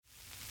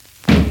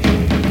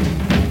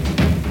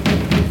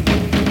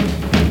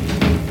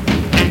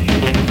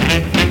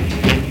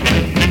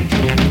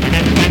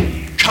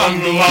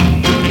Congo up,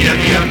 yeah,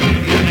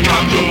 yeah,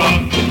 Congo up,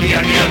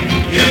 yeah, yeah,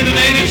 hear the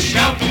natives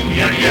shout,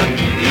 yeah, yeah,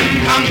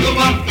 Congo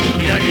up,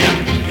 yeah, yeah,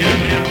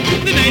 yeah.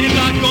 The natives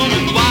are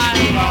going wild,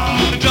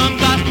 the drums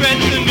are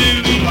spreading the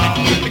news,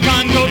 the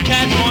Congo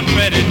cats won't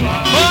fret it,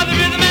 for the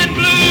rhythm and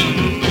blues.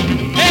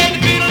 Hey,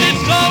 the feeling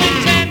is so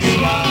intense,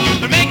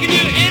 they're making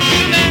new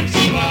instruments,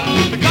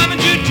 they're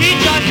coming to teach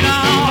us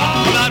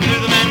now about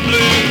rhythm and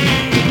blues.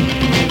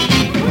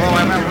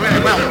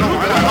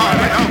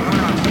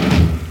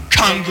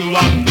 Congo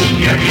up,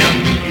 yeah,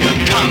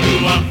 yeah,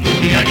 Congo up,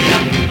 yeah,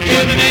 yeah,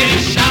 hear the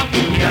natives shout,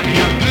 yeah,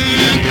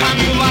 yeah,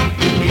 Congo up,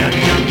 yeah,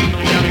 yeah,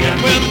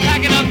 yeah. Well, they're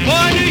packing up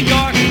for New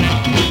York,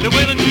 they're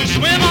willing to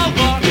swim or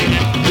walk,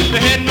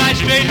 they're heading right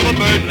straight for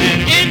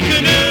Birdland in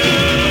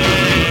canoe.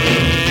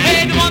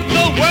 Hey, they want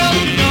the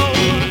world to know,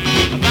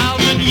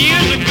 1,000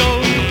 years ago,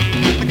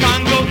 the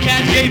Congo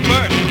cats gave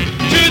birth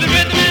to the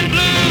rhythm and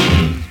blues.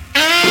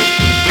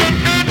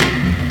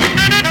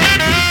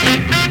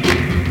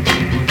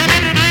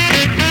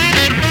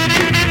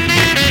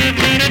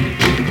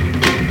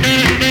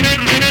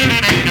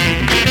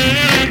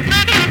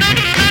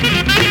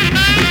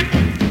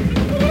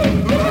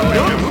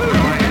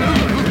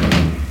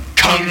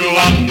 Congo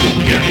up,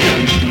 yeah, yeah,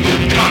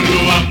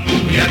 Congo up,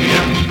 yeah,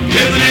 yeah,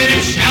 hear the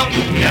natives shout,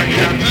 yeah,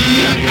 yeah,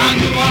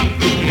 Congo up,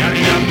 yeah,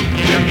 yeah,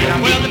 yeah,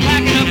 yeah. Well, they're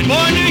packing up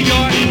for New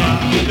York,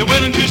 they're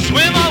willing to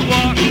swim or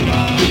walk,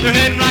 they're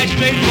heading right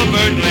straight for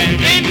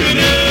Birdland in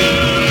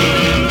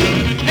canoe.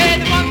 Hey,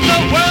 they want the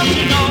world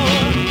to know,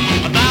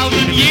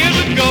 1,000 years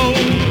ago,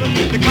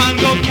 the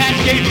Congo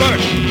cats gave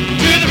birth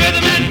to the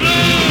rhythm and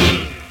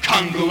blues.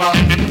 Congo up,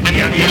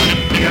 yeah, yeah,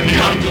 yeah,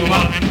 Congo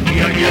up,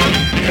 yeah,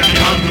 yeah, yeah,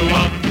 Congo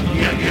up.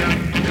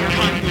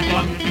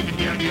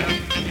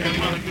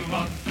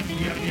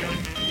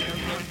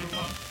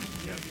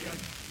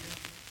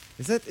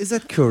 Is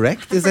that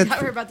correct? Is I that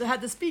forgot we were about to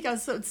have to speak. I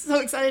was so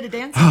excited to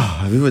dance.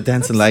 we were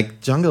dancing like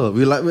jungle.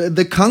 We like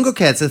the Congo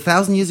cats.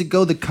 1,000 years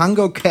ago, the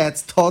Congo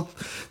cats taught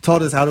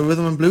us how to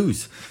rhythm and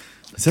blues.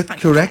 Is that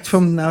correct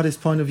from now this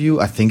point of view?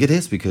 I think it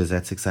is because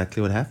that's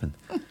exactly what happened.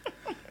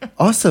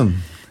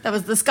 Awesome. That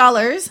was the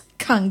Scholars,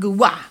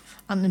 Kangua,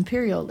 on an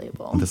Imperial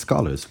label. The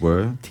scholars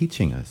were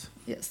teaching us.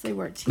 Yes, they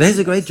were. There's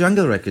a great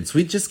jungle records.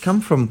 We just come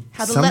from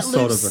How to some let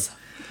sort loose. of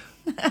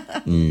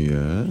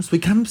yes, we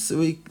kind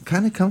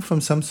of come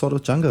from some sort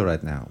of jungle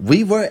right now.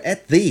 We were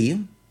at the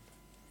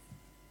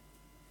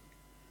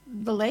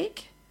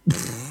lake?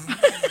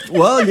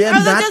 well, yeah,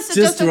 Oh, not just-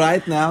 just just-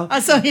 right now.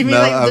 So you mean No,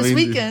 like I this mean,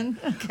 weekend?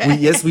 Okay.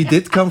 Yes, we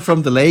did come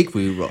from the lake.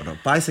 We rode a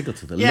bicycle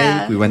to the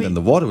Yeah, lake. We went in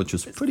the water, which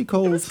was pretty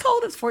cold. It was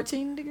cold. It's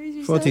 14 degrees.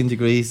 You 14 said?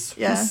 degrees.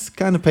 Yeah. It's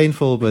kind of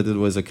painful, but it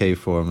was okay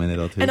for a minute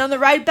or two. And on the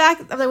ride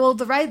back,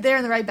 the ride there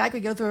and the ride back, we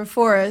go through a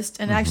forest.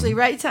 And actually,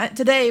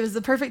 today was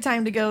the perfect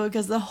time to go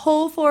because the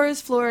whole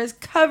forest floor is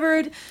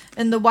covered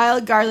in the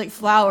wild garlic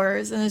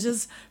flowers, and it's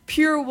just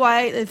pure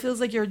white. It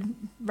feels like you're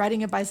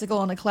riding a bicycle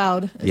on a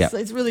cloud.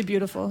 It's really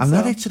beautiful. I'm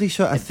not actually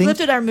sure. I it think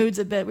lifted our moods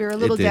a bit. We were a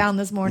little it did. down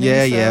this morning.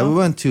 Yeah, so. yeah, we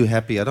weren't too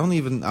happy.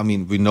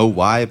 We know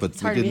why, but we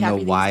hard to be didn't know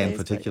happy why these in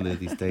days, particular but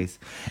these days.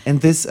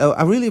 And this,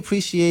 I really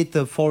appreciate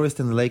the forest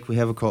and the lake we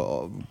have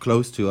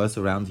close to us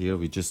around here.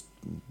 We just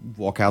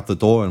walk out the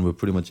door and we're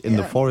pretty much in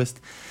the forest.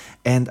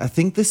 And I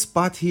think this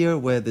spot here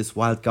where this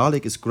wild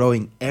garlic is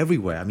growing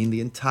everywhere. I mean,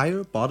 the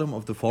entire bottom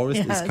of the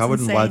forest is covered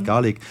in wild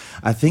garlic.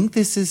 I think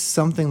this is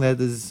something that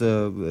is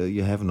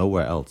you have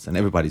nowhere else. And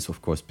everybody's,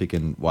 of course,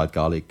 picking wild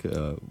garlic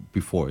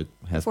before it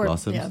has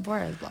blossoms. Yeah, before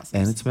it has blossoms.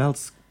 And it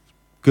smells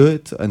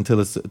good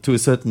until to a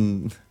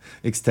certain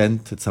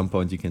extent. At some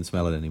point, you can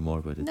smell it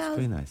anymore, but it's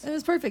very nice. It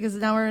was perfect because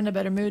now we're in a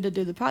better mood to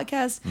do the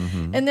podcast.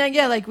 Mm-hmm. And then,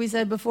 like we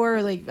said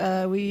before,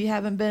 we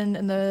haven't been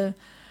in the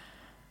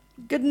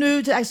good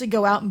mood to actually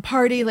go out and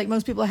party like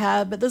most people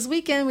have. But this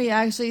weekend, we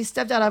actually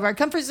stepped out of our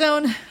comfort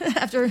zone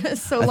after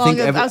so long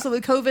of also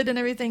with COVID and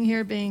everything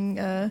here being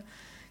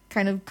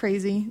kind of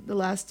crazy the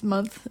last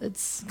month.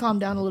 It's calmed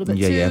down a little bit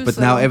too. Yeah, but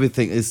now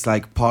everything is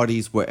like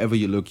parties wherever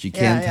you look. You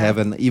can't have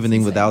an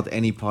evening without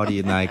any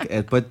party.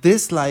 But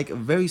this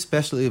very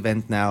special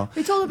event now.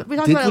 We talked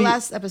about it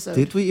last episode.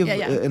 Did we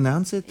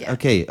announce it? Yeah.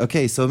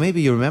 Okay. So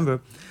maybe you remember.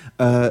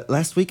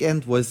 Last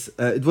weekend was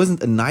it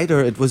wasn't a nighter.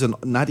 It was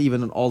not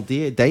even an all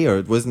dayer.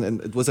 It was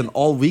an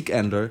all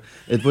weekender.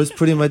 It was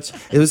pretty much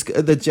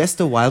the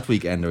Jester Wild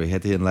Weekender we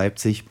had here in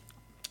Leipzig.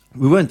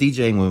 We weren't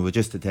DJing, we were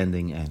just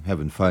attending and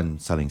having fun,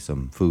 selling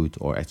some food,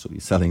 or actually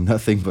selling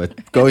nothing,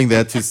 but going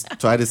there to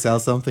try to sell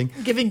something.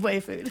 Giving away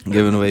food.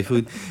 Giving away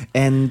food.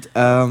 And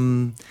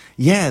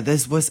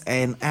this was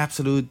an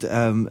absolute,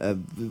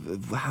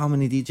 how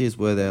many DJs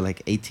were there?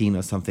 Like 18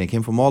 or something. They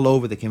came from all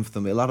over. They came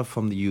from a lot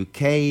from the UK.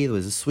 There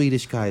was a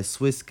Swedish guy, a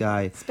Swiss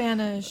guy. A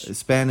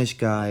Spanish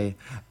guy.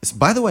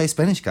 By the way,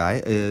 Spanish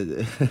guy,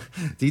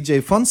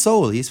 DJ Fon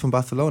Soul, he's from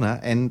Barcelona.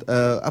 And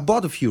I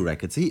bought a few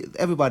records.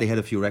 Everybody had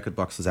a few record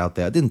boxes out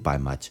there. I didn't buy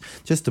much.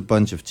 Just a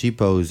bunch of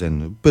cheapos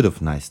and a bit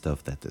of nice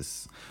stuff that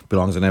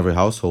belongs in every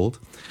household.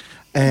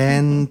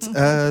 And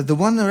the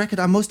one record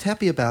I'm most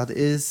happy about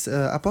is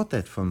I bought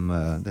that from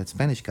that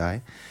Spanish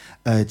guy.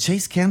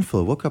 Chase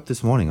Canfield woke up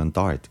this morning on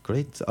Dart.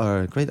 Great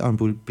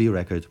R&B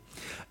record.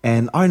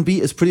 And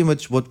R&B is pretty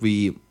much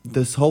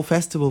this whole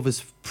festival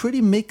was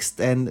pretty mixed.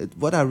 And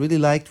what I really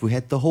liked, we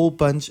had the whole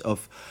bunch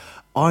of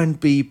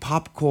R&B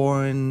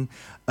popcorn.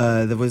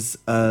 There was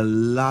a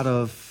lot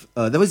of,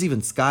 there was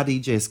even ska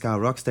DJ, ska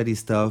rocksteady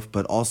stuff,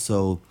 but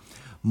also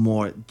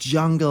more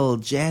jungle,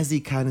 jazzy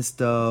kind of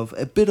stuff,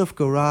 a bit of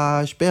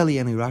garage, barely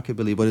any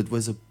rockabilly, but it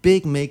was a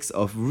big mix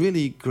of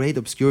really great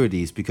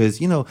obscurities because,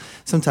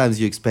 sometimes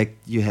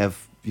you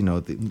have,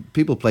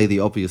 people play the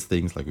obvious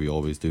things like we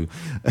always do.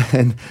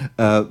 And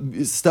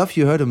stuff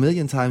you heard a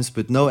million times,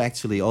 but no,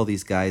 actually, all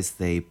these guys,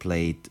 they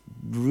played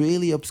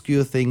really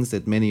obscure things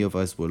that many of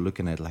us were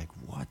looking at like,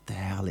 what the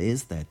hell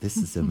is that? This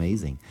is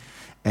amazing.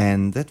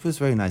 And that was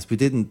very nice. We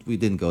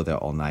didn't go there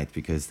all night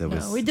because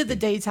we did the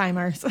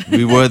daytimers.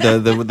 We were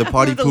the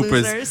party the poopers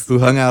losers. who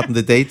hung out in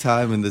the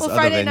daytime in this other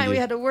Friday venue. night we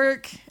had to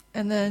work,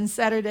 and then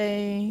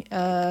Saturday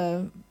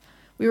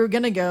we were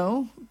gonna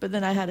go, but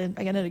then I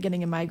ended up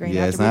getting a migraine.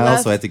 Yes, after and we I left.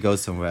 also had to go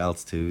somewhere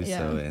else too.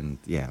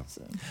 Yeah.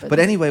 But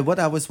anyway, what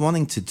I was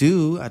wanting to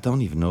do, I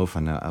don't even know if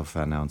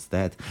I announced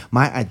that.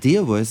 My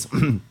idea was.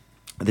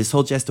 This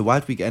whole Just a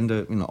Wild weekend,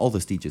 all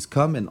those DJs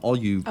come and all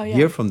you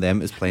hear from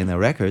them is playing their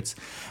records.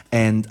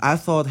 And I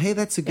thought, hey,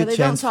 that's a good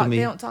chance for me.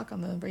 They don't talk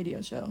on the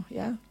radio show,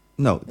 yeah?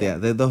 No, yeah.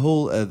 The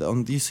whole,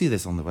 you see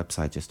this on the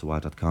website,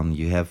 justawild.com.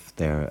 You have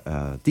their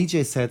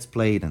DJ sets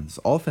played and it's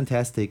all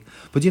fantastic.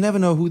 But you never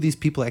know who these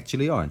people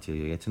actually are until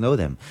you get to know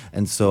them.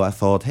 And so I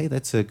thought, hey,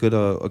 that's a good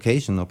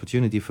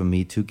opportunity for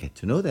me to get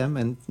to know them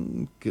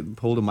and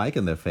hold a mic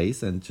in their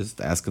face and just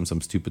ask them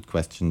some stupid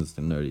questions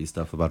and nerdy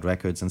stuff about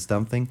records and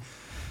something.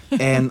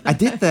 And I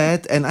did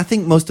that, and I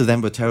think most of them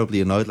were terribly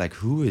annoyed, like,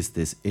 who is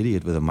this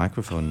idiot with a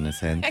microphone in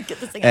his hand? Get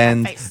this thing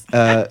in my face.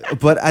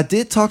 But I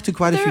did talk to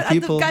quite a few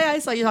people. The guy I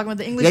saw you talking about,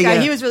 the English guy,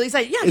 he was really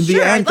excited. Yeah, in sure,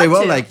 the end, I'd they love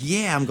were to. like,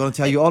 yeah, I'm going to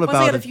tell you all Once about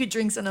they had it. a few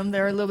drinks in them, they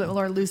were a little bit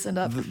more loosened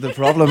up. The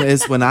problem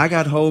is, when I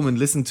got home and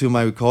listened to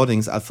my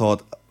recordings, I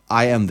thought,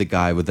 I am the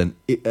guy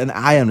and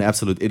I am an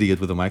absolute idiot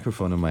with a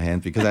microphone in my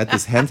hand because I had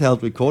this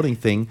handheld recording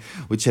thing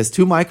which has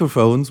two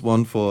microphones,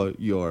 one for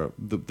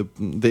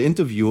the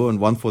interviewer and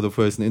one for the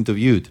person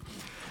interviewed.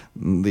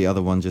 The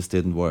other one just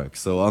didn't work.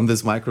 So on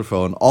this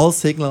microphone, all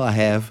signal I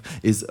have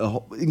is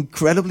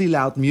incredibly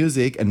loud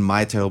music and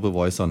my terrible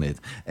voice on it,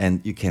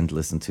 and you can't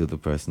listen to the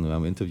person who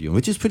I'm interviewing,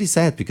 which is pretty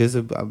sad because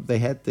they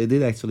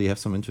did actually have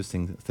some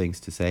interesting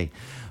things to say.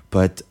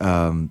 But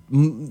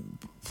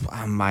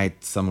I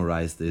might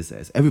summarize this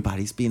as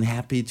everybody's been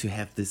happy to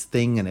have this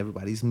thing, and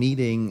everybody's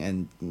meeting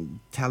and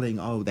telling,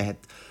 they had.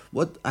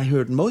 What I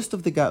heard most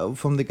of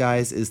from the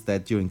guys is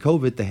that during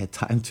COVID they had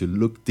time to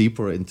look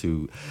deeper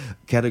into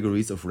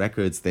categories of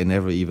records they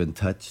never even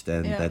touched,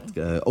 and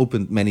that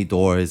opened many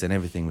doors, and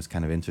everything was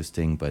kind of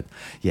interesting. But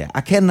yeah, I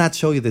cannot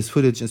show you this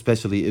footage,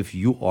 especially if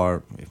you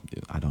are.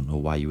 I don't know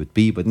why you would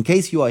be, but in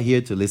case you are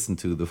here to listen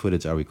to the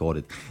footage I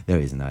recorded,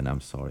 there is none.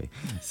 I'm sorry.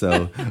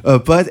 So,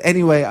 but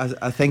anyway,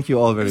 I thank you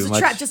all very much. It's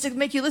a trap just to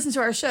make you listen to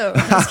our show.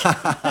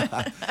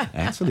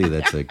 Actually,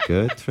 that's a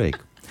good trick.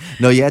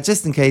 No, yeah,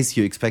 just in case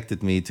you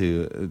expected me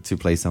to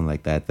play something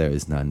like that, there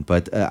is none.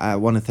 But I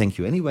want to thank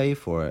you anyway,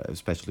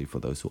 especially for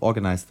those who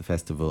organized the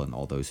festival and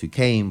all those who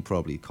came.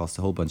 Probably cost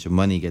a whole bunch of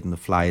money getting the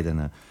flight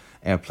and an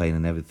airplane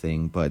and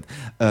everything. But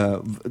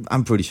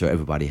I'm pretty sure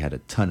everybody had a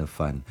ton of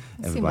fun.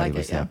 Everybody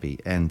was happy.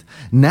 And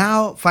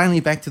now,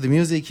 finally, back to the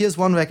music. Here's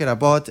one record I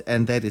bought,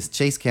 and that is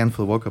Chase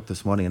Canfield, Woke Up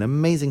This Morning, an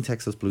amazing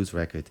Texas blues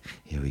record.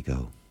 Here we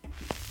go.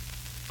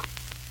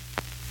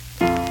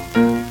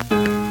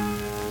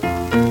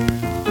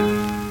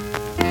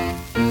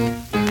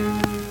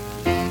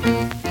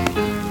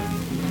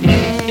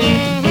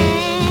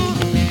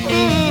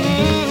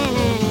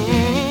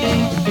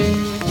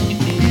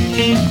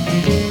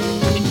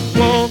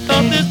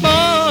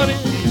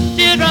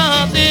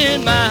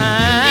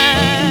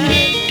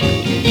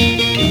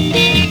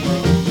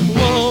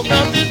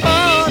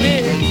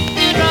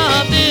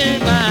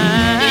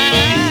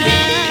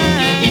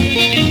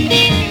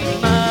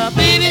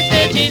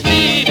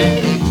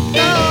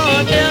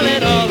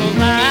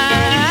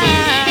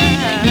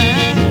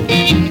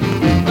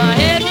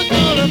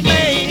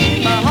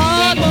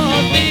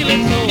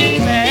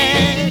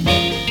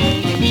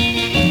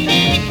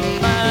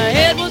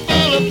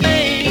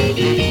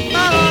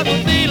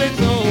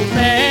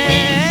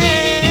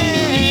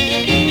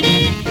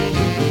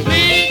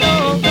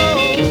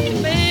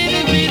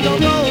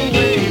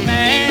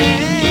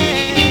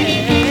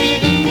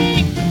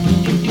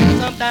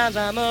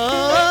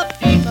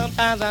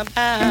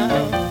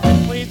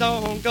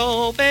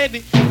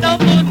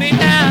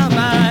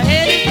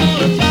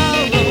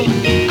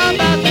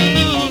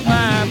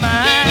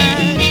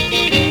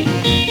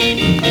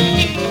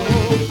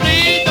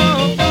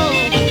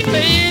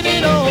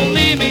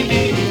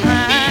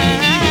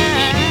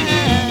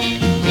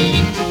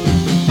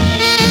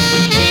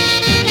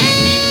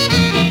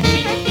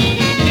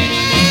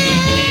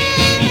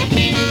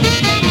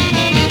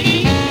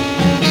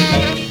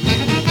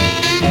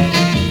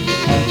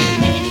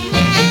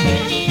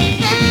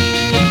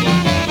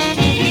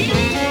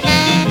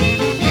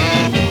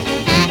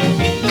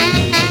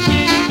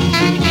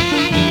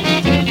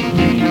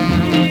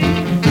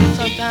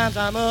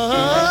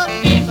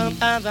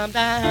 I'm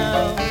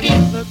down.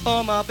 Look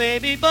for my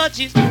baby, but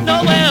she's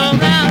nowhere around.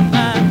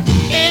 My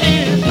head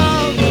is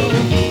all low,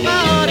 my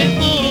heart is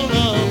full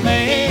of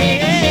pain.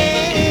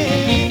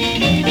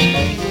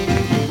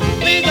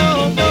 Please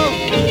don't go,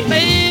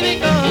 baby,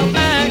 come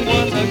back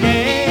once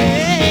again.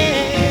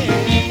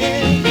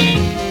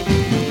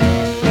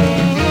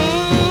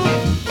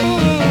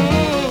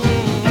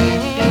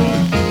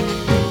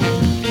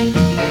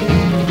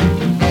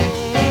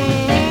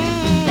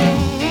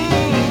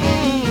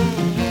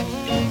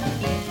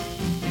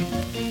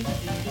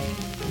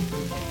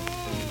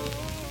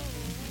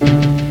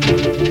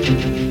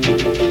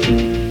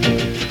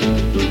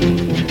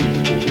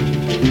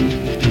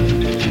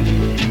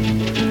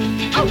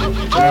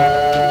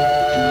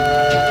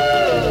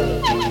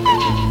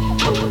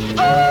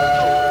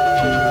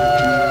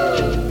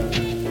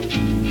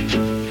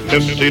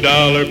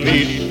 $50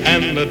 Pete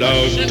and the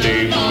dog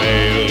team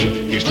mail.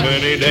 He's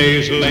 20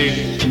 days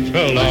late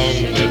along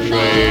the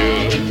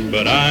trail.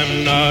 But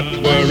I'm not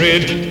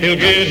worried, he'll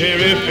get here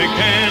if he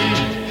can.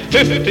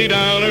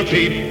 $50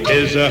 Pete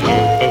is a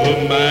hope of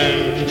a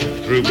man.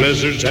 Through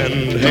blizzards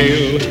and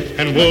hail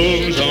and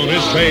wolves on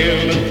his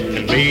trail,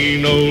 and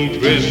mean old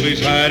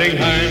grizzlies hiding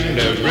behind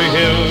every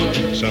hill.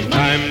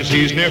 Sometimes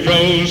he's near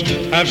froze,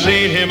 I've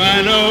seen him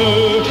I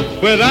know,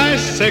 with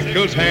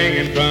icicles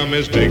hanging from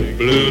his big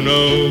blue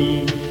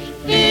nose.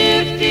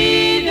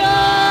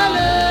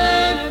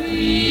 $50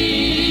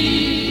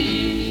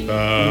 Pete.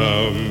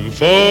 Some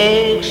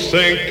folks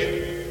think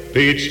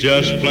Pete's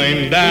just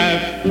plain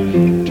daft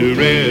to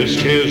risk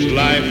his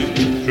life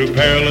through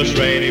perilous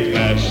rainy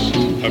paths,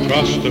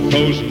 across the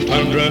frozen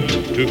tundra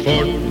to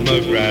Fort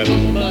McGrath,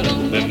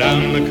 then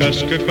down the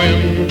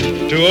Kuskokwim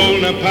to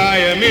old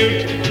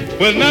Napaimute,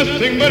 with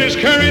nothing but his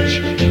courage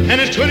and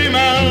his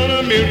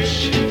 20-mile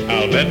mutes.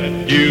 I'll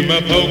bet you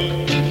my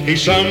poke,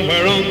 he's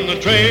somewhere on the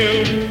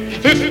trail.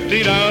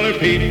 $50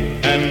 Pete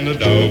and the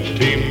dog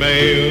team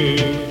mail.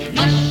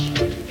 Mush,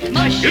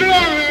 mush, Get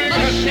along,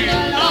 mush it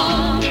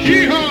along.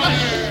 Yee-haw!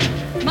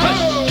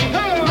 Mush,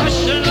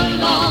 mush it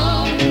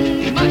along.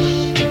 Mush,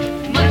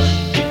 mush,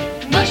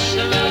 mush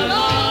it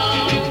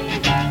along.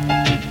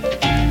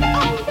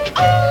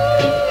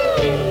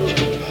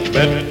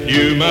 Bet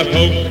you my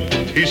poke,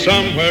 he's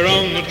somewhere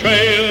on the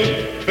trail.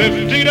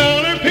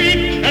 $50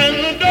 Pete and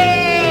the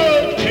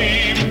dog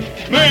team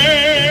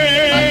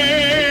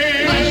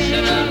mail. Mush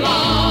it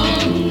along.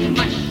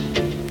 Mush,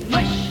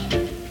 mush,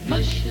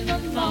 mush it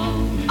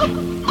along.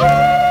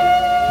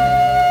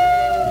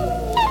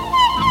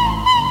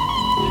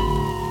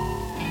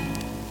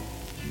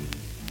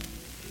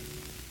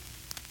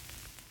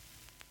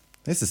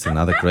 This is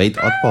another great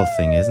oddball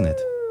thing, isn't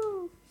it?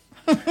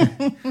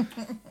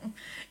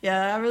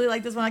 Yeah, I really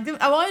like this one.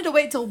 I wanted to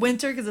wait till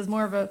winter because it's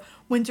more of a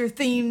winter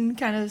theme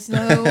kind of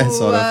snow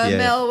Sort of, yeah.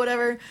 Mel,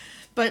 whatever.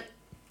 But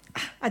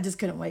I just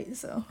couldn't wait,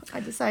 so I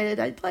decided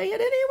I'd play it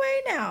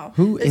anyway now.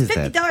 Who There's is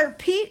that? $50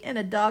 Pete and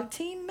a dog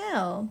team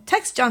Mel.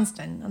 Tex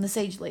Johnston on the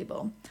Sage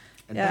label.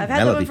 And Yeah, the I've had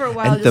that melody. one for a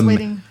while, And just the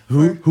waiting.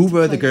 Who for-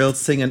 were to the play. girls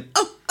singing?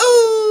 Oh,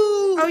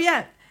 oh! Oh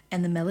yeah,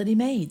 and the Melody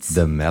Maids.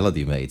 The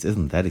Melody Maids.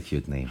 Isn't that a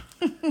cute name?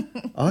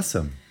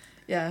 Awesome.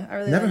 Yeah, I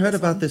really Never like heard this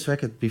about one. this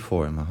record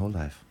before in my whole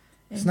life.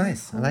 It's In my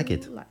nice. I like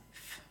it. whole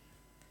life.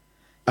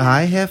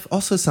 I have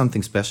also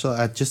something special.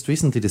 I just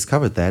recently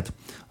discovered that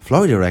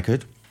Florida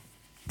record.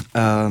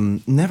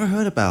 Never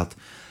heard about.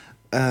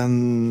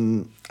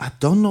 I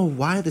don't know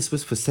why this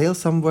was for sale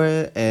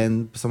somewhere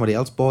and somebody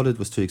else bought it,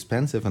 was too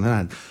expensive. And then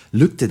I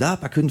looked it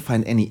up. I couldn't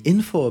find any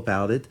info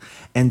about it.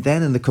 And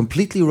then in the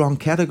completely wrong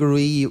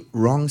category,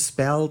 wrong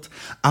spelled,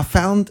 I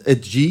found a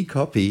G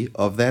copy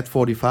of that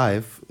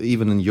 45,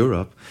 even in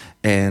Europe.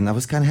 And I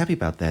was kind of happy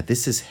about that.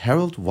 This is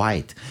Harold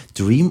White,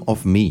 Dream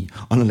of Me,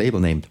 on a label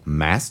named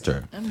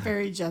Master. I'm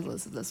very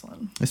jealous of this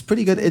one. It's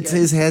pretty good. Pretty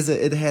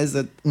It has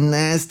a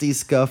nasty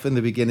scuff in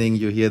the beginning.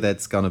 You hear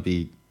that's gonna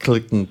be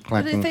clicking, But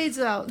clacking. it fades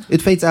out.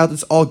 It fades out.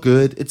 It's all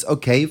good. It's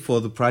okay for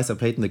the price I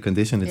paid and the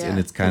condition it's in.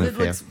 It's kind of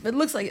fair. It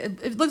looks like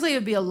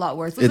it'd be a lot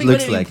worse. It looks you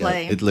wouldn't even like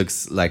play. it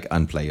looks like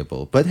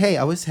unplayable. But hey,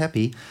 I was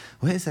happy.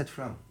 Where is that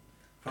from?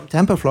 From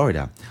Tampa,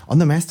 Florida, on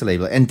the Master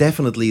label. And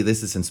definitely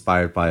this is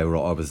inspired by Roy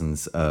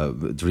Orbison's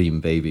Dream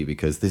Baby,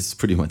 because this is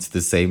pretty much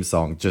the same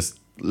song, just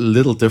a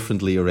little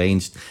differently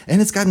arranged. And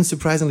it's gotten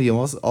surprisingly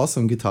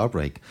awesome guitar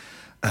break.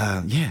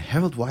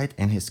 Harold White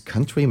and his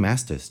Country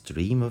Masters,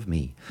 Dream of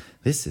Me.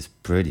 This is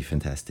pretty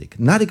fantastic.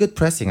 Not a good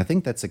pressing. I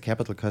think that's a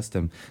Capitol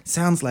Custom.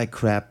 Sounds like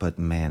crap, but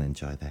man,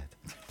 enjoy that.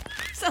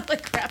 Sounds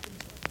like crap.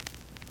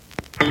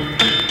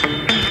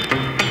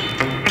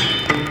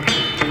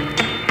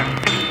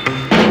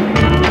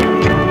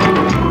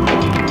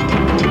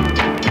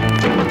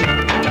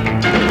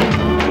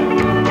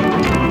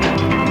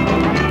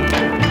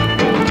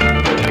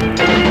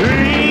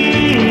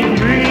 Dream,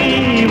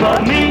 dream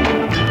of me.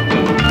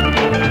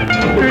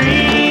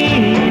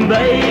 Dream,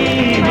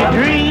 baby,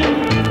 dream.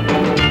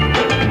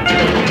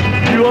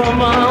 You are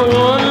my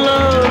one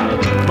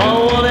love, my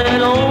one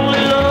and only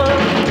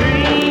love.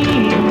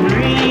 Dream, dream.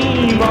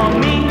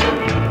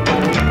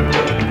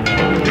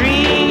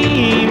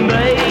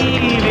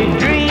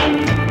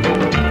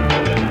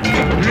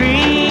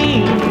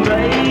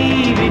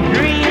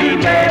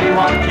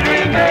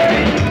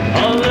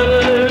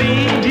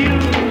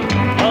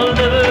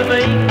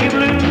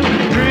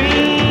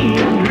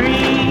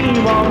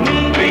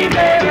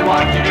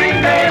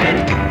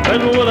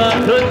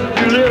 touched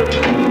your lips,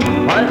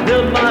 I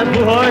felt my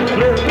full heart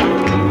slip,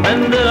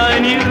 and then I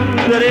knew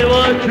that it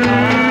was true.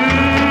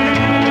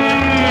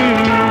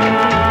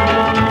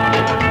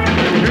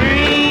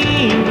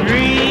 Dream,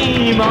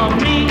 dream on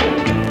me.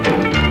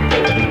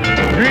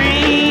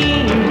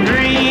 Dream,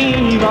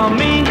 dream on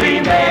me.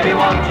 Dream, baby,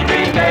 won't you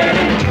dream,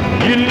 baby?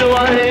 You know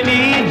I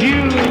need you.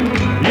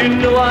 You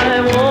know I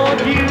want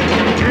you.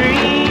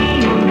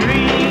 Dream,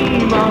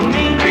 dream on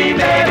me. Dream,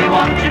 baby,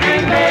 won't you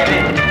dream, baby?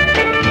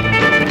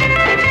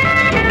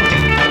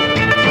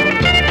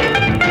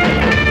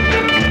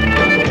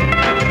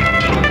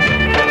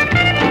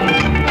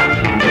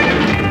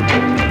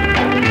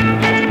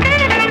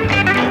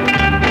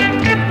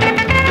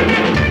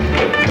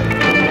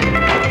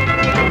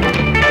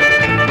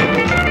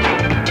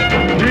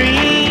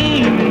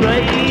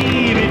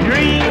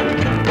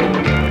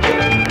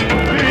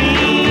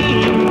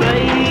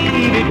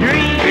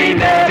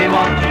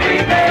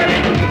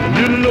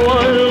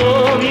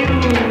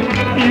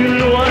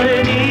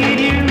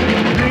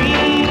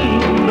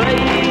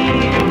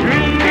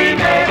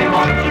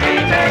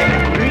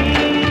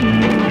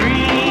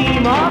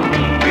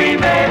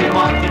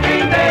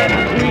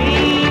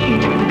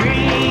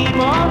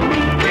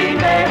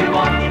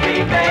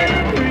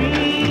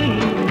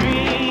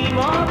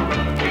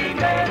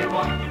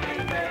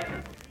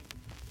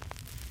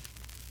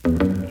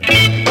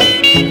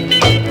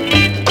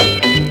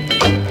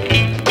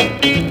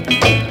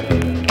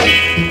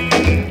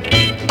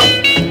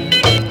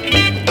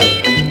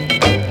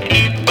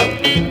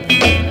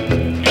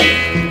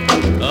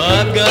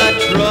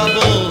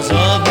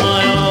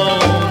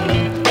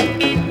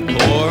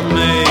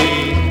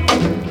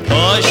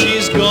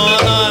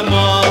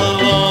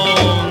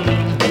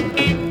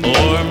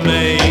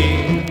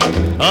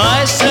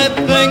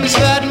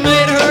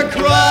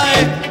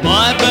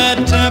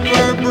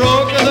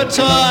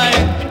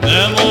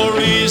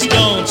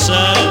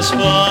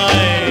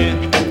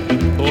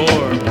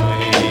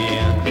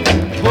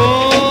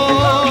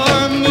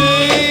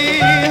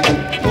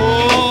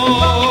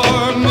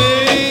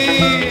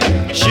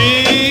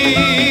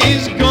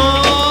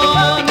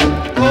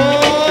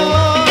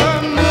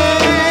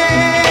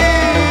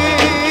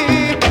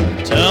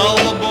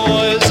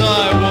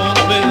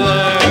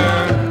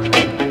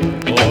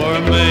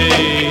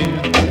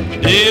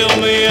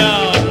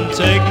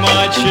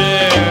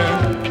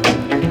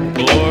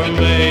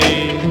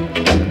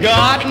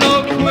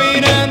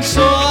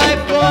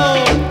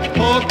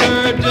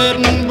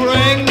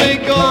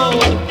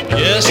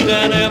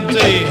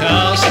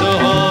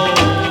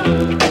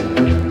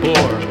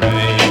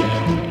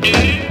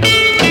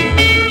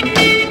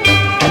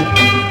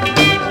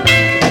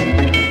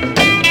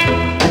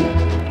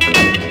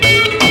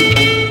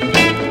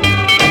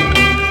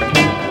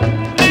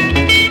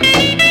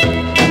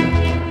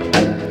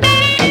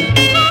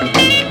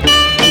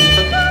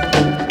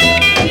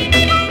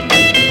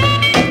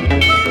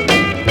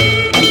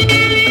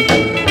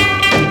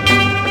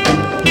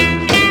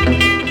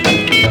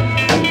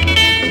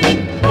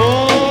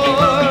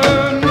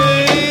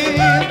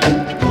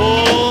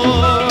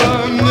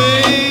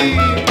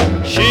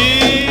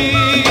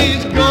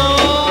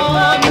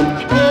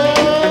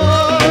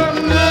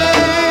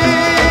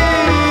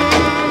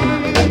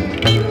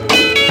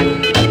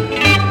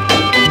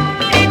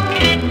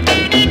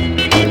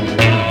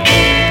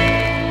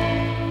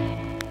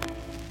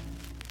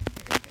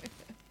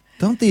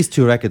 These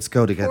two records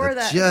go together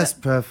That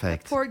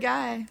perfect. Poor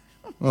guy.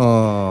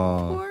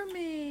 Oh. Poor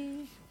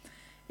me.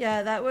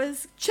 Yeah, that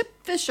was Chip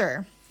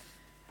Fisher.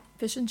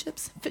 Fish and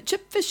chips?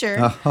 Chip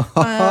Fisher.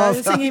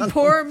 Singing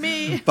Poor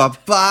Me.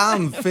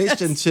 Ba-bam! Fish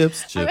and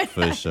chips, Chip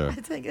Fisher. I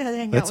think I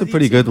hang That's out a with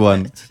pretty you good too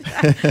one.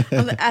 much.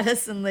 On the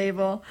Addison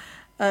label.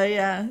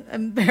 Yeah,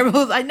 and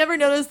Bearable. I never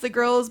noticed the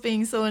girls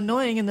being so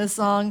annoying in this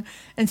song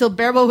until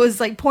Bearable was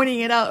like pointing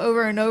it out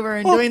over and over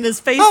and doing these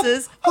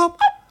faces. Up.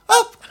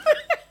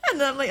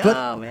 And I'm like, But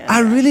oh man. I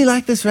really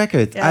like this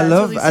record. Yeah, I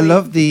love really I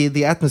love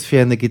the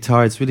atmosphere and the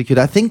guitar. It's really cute.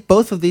 I think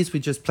both of these we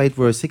just played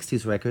were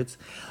 60s records.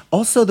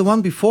 Also the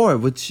one before,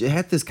 which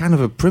had this kind of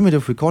a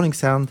primitive recording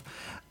sound.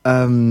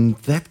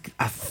 That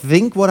I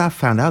think what I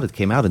found out, it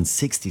came out in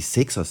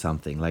 66 or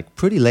something, like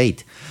pretty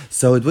late.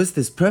 So it was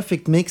this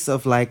perfect mix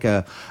of like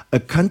a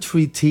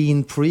country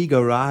teen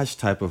pre-garage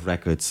type of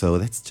record. So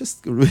that's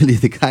just really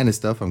the kind of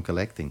stuff I'm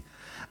collecting.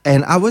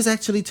 And I was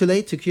actually too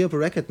late to queue up a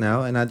record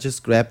now, and I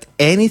just grabbed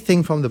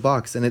anything from the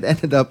box, and it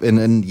ended up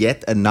in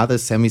yet another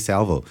Sammy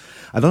Salvo.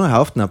 I don't know how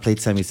often I played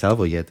Sammy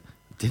Salvo yet.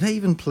 Did I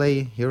even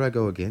play Here I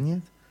Go Again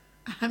yet?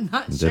 I'm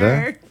not Did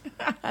sure.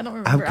 I don't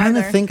remember. I kind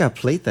of either. think I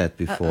played that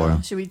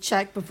before. Should we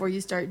check before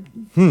you start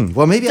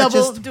Well, maybe I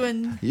double just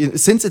doing?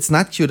 since it's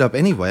not queued up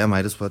anyway, I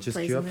might as well just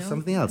Play queue up something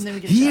something else, else. and then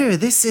we can Here,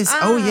 check. this is.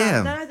 Then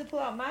yeah. I have to pull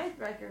out my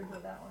record for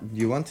that one.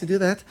 You want to do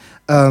that?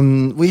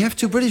 We have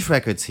two British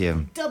records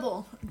here.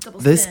 Double.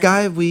 This spin.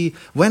 guy,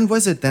 when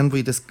was it then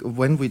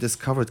when we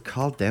discovered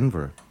Carl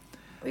Denver?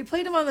 We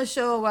played him on the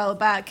show a while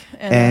back.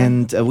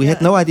 And we had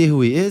yeah. no idea who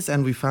he is,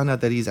 and we found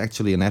out that he's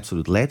actually an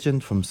absolute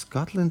legend from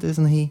Scotland,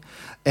 isn't he?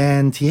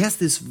 And he has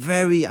this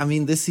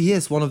he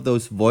is one of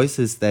those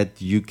voices that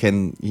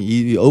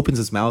he opens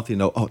his mouth,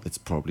 oh, it's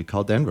probably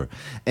Carl Denver.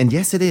 And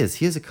yes, it is.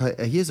 Here's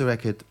a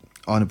record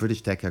on a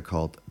British Decca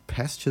called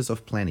Pastures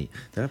of Plenty.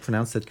 Did I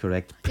pronounce that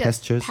correct? Yes,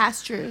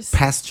 Pastures?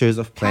 Pastures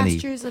of Plenty.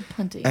 Pastures of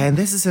Plenty. And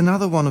this is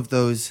another one of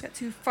those... Got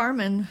two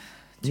farming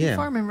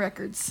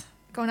records.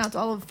 Going out to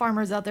all the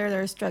farmers out there that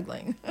are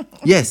struggling.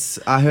 Yes,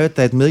 I heard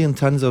that 1 million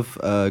tons of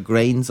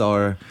grains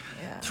are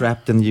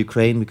trapped in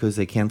Ukraine because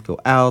they can't go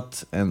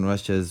out, and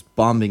Russia is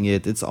bombing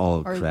it. It's all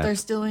or crap. they're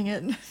stealing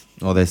it.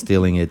 Or they're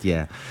stealing it,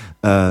 yeah.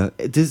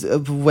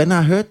 When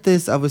I heard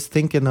this, I was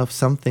thinking of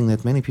something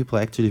that many people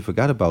actually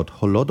forgot about.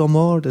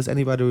 Holodomor. Does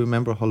anybody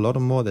remember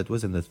Holodomor? That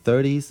was in the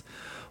 30s,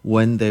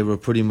 when they were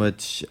pretty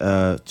much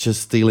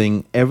just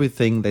stealing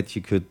everything that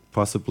you could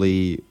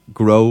possibly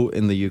grow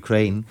in the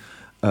Ukraine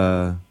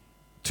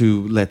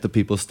to let the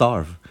people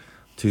starve,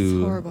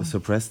 to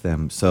suppress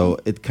them. So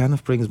it kind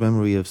of brings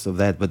memory of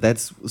that. But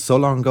that's so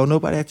long ago,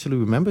 nobody actually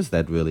remembers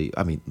that, really.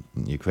 I mean,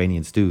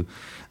 Ukrainians do.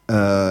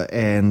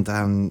 And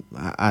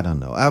I don't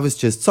know. I was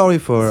just sorry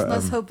for...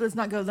 Let's hope let's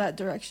not go that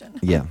direction.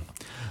 Yeah.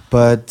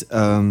 But,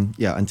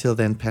 until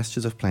then,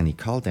 Pastures of Plenty,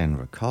 Carl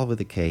Denver, Carl with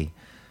a K.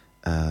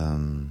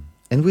 And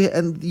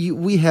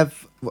we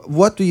have...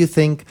 What do you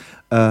think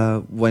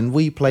when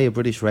we play a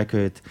British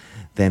record,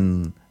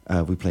 then...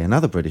 we play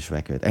another British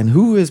record. And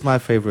who is my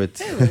favorite?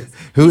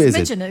 Who is it? We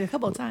mentioned it a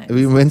couple of times.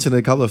 We mentioned it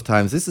a couple of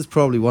times. This is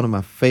probably one of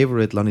my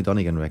favorite Lonnie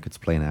Donegan records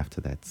playing after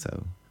that.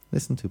 So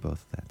listen to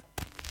both of that.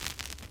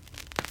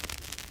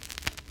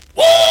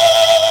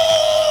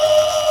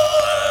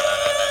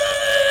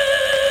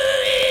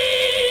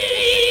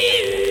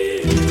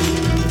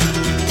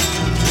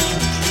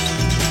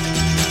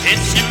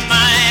 It's a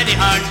mighty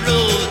hard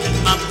road that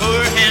my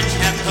poor hands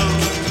have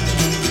pulled.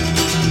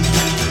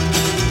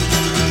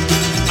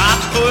 My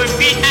poor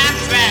feet have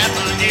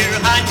traveled your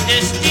hot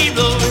dusty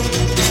road.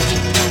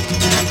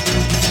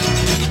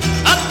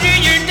 Up through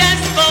your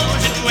dust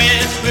bowls and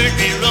westward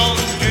we roam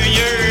through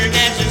your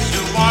deserts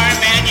so warm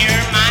and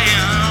you're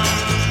mine.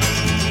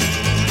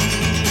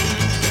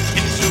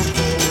 It's so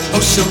cold.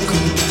 Oh so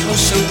cold, oh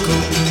so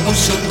cold, oh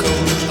so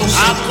cold, oh so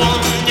I've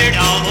wandered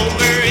all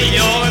over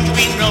your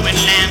green rolling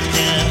land.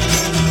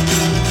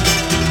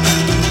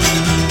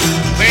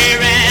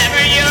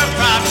 Wherever your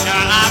crops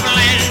are, I've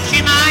lent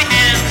you my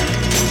hand.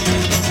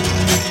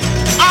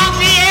 On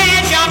the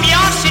edge of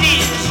your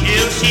cities,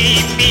 you'll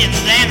see me and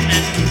them.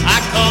 I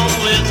come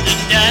with the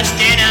dust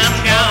and I'm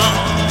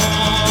gone.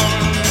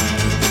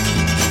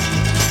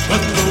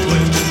 with the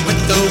wind,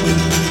 with the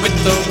wind, with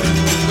the wind,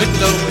 with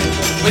the wind,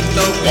 with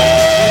the wind.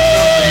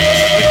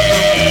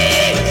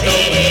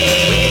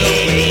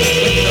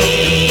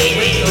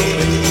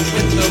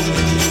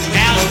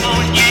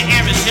 California,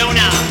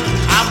 Arizona,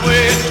 I've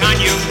worked on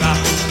your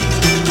crops.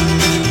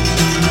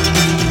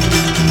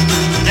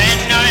 Then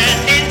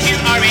north into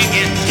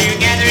Oregon to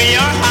gather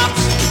your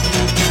hops.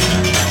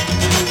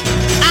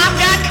 I've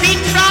got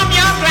wheat from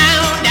your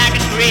ground, I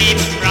got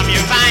grapes from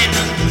your vine.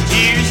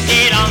 To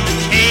sit on the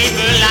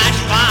table like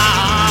sparkling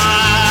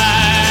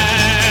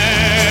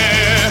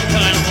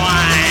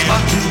wine.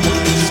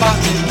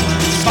 Sparkling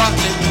wine,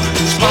 sparkling wine,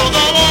 For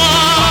the wine.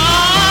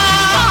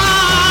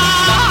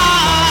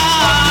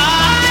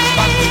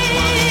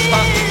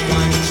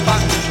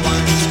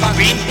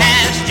 Green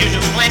pastures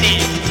of plenty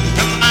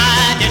from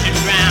my desert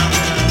ground.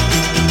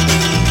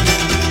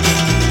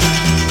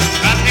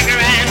 From the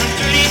Grand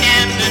to the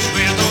Nevis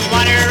where the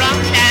water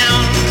runs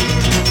down.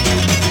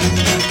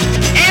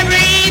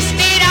 Every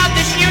state of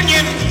this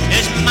union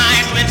as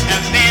migrants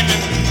have been.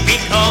 We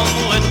come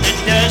with the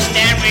dust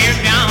and we're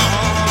gone.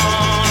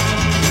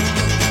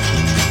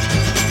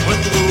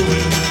 with the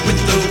wind,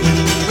 with the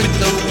wind, with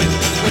the wind,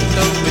 with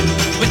the wind,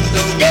 with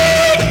the wind.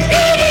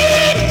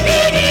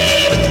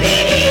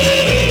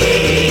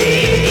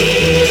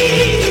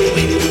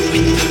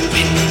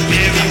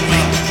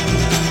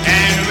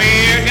 And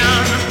we're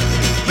gone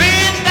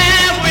with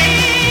that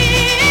wind.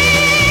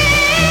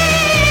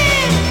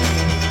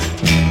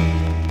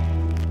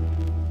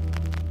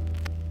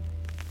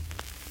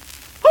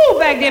 Who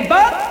back there,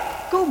 Buck?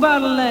 Go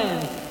bottle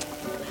land.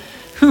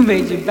 Who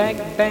made you back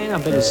bang? I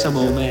bet it's some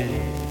old man.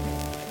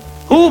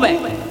 Who back?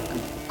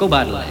 Go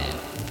bottle land.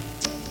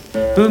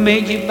 Who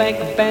made you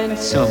back bang?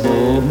 Some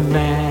old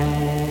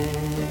man.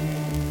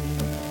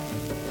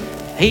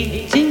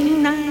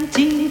 18,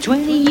 19,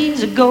 20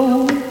 years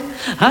ago,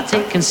 I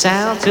taken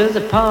Sal to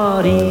the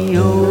party.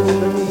 Oh,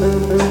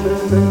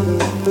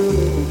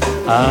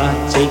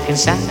 I taken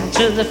Sal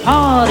to the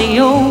party.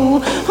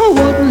 Oh, I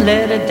wouldn't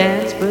let her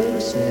dance, but I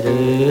said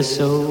her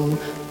so.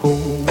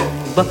 Oh,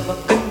 but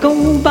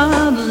go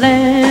by the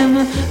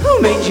lamb.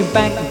 Who made you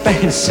back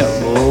bang?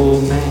 Some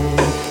old man.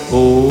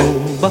 Oh,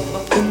 but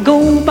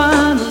go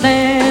by the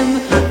lamb.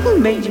 Who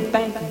made you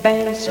back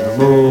bang? Some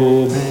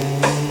old man.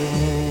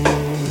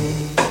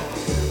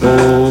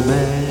 Oh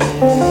man,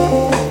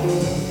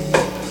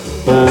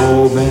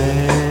 oh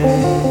man,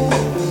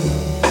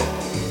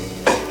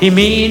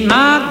 Me and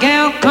my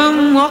gal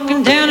come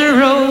walking down the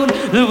road.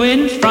 The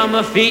wind's from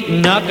her feet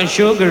knocking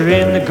sugar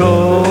in the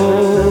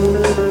gold.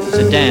 It's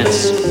a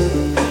dance.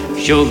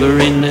 Sugar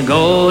in the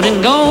gold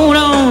and gold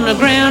on the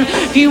ground.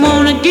 If you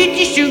wanna get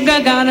your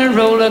sugar, gotta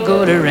roll a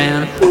good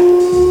around.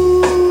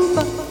 Ooh,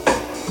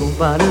 go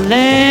by the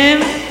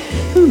lamb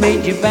who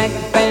made your back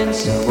bend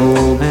so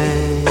old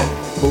man.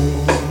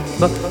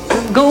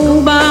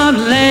 Go by the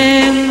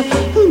lamb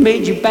who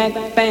made your back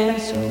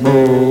bend so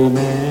old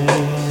man.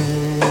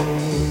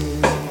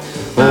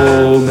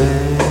 Oh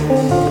man,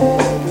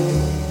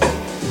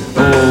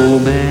 oh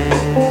man.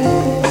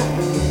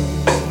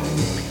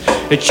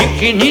 The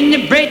chicken in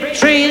the bread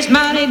tray is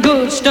mighty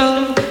good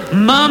stuff.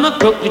 Mama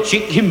cooked the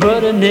chicken,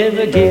 but I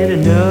never get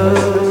enough.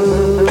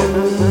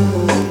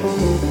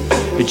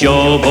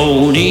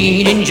 Jawbone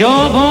eating,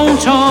 jawbone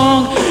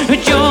talk,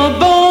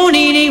 jawbone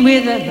eating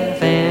with a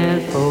knife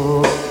and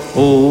fork.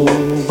 Oh,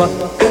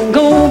 buck and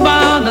go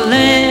by the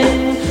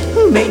land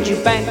who made you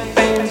back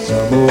bend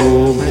some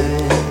old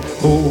man.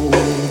 Oh,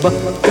 buck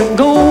and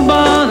go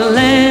by the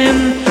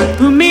land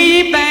who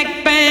made you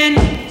back bend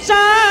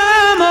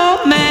some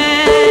old man.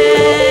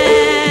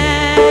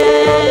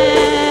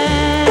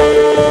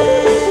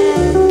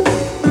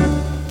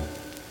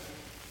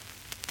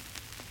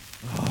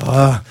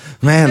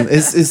 Man,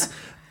 is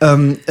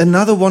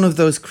another one of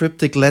those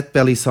cryptic Lead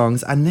Belly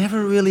songs I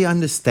never really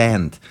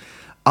understand.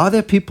 Are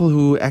there people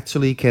who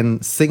actually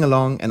can sing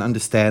along and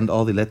understand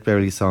all the Lead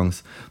Belly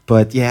songs?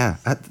 But yeah,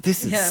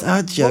 this is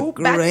such a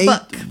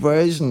great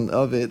version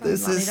of it.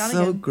 This is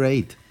so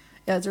great.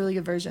 Yeah, it's a really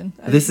good version.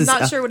 I'm This is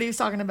not sure what he was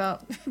talking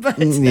about, but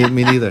me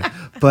neither.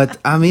 But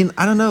I mean,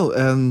 I don't know.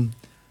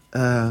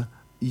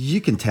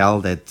 You can tell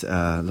that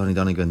Lonnie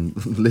Donegan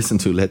listened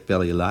to Lead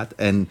Belly a lot,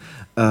 and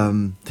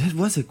that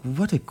was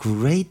what a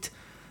great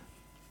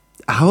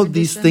how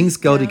these things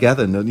go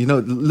together. You know,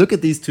 look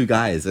at these two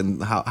guys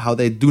and how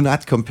they do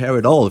not compare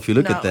at all. If you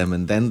look at them,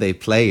 and then they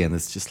play, and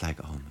it's just like,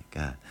 oh my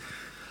god.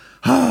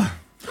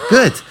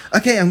 Good.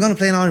 Okay, I'm gonna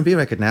play an R&B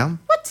record now.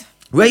 What?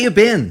 Where you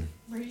been,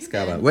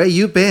 Scala? Where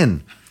you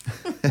been?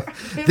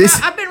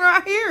 I've been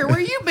right here. Where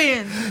you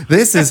been?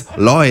 This is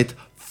Lloyd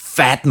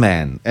Fat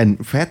Man,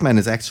 and Fat Man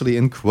is actually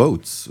in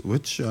quotes,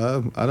 which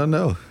I don't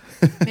know.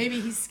 Maybe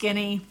he's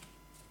skinny.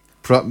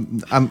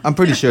 I'm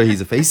pretty sure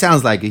he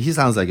sounds like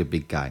a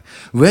big guy.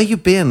 Where you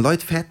been,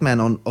 Lloyd Fat Man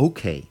on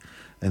OK,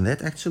 and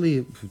that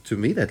actually, to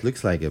me, that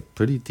looks like a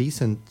pretty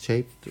decent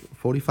shaped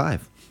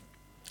 45.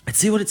 Let's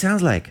see what it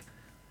sounds like.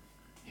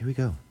 Here we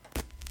go.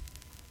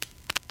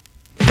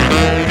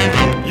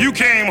 You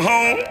came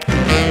home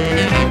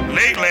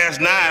late last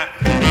night.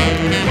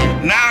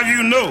 Now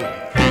you know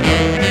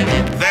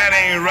that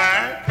ain't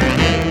right.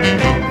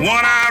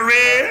 One eye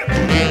red,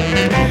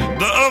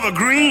 the other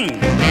green.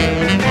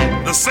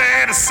 The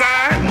saddest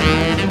sight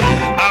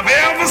I've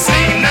ever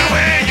seen. Now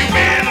where you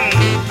been?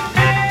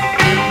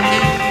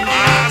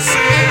 I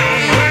said,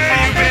 where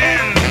you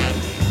been?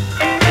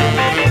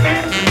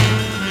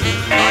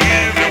 I'll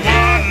give you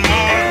one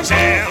more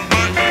chance,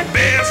 but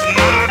best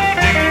not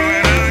do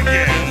it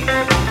again.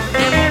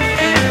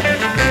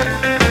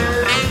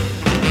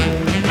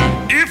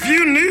 If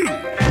you knew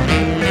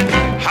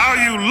how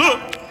you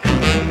look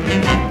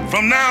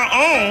from now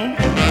on,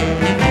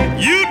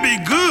 you'd be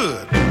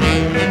good.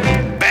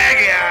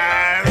 Baggy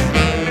eyes,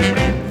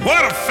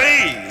 what a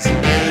face.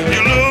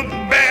 You look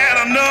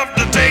bad enough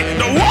to take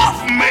the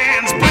wolf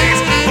man's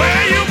place.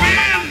 Where you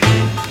been?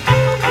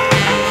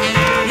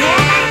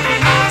 What?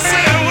 I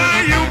said,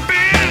 where you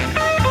been?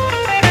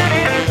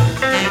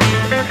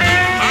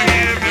 I'll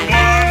give you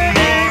one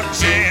more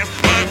chance,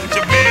 but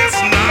you best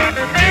not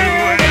do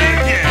it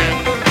again.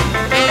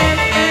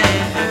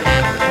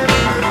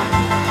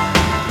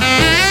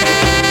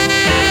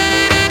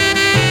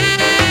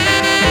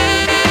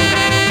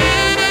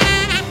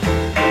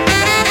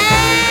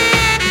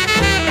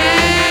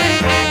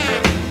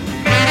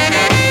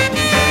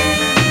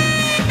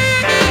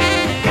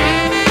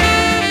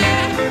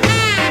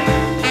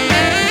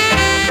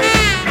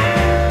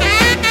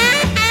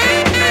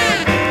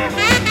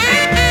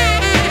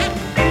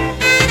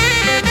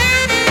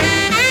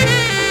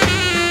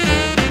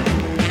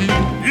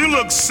 You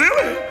look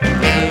silly,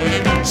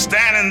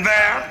 standing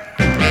there.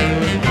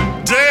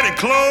 Dirty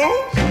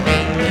clothes,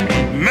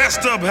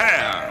 messed up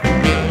hair.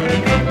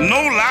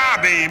 No lie,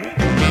 baby,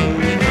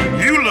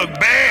 you look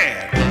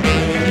bad.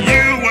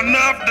 You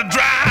enough to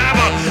drive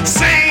a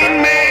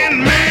sane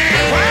man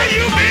mad. Where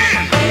you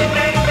been?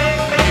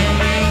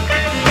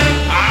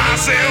 I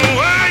said,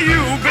 where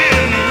you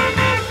been?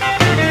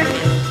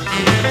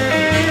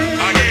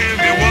 I'll give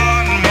you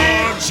one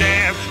more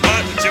chance,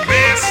 but you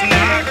best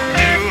not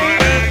do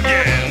it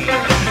again.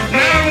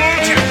 Now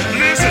won't you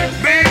listen,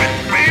 baby,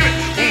 baby,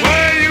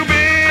 where you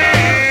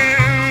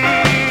been?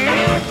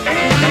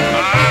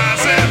 I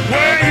said,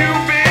 where you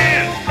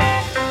been?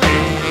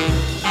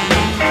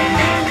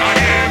 I'll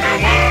give you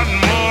one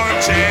more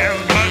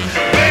chance, but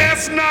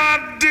best not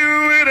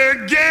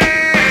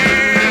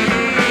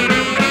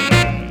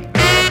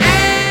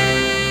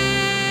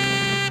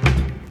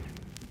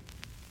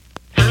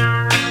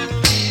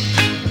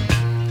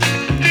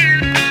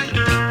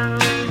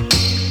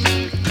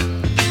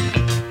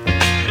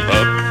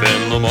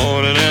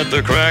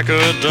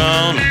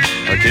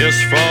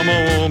kiss from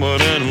a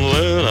woman and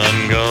then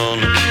I'm gone.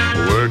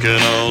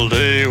 Working all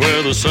day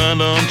where the sun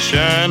don't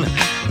shine,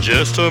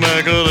 just to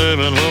make a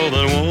living for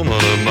that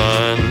woman of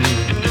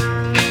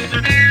mine.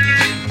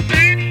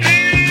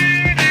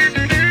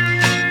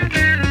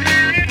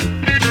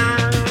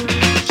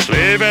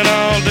 Slaving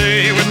all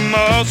day with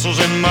muscles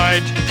and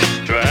might,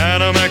 trying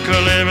to make a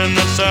living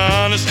that's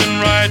honest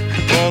and right.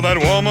 For that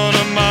woman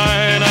of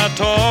mine, I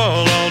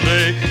toil all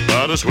day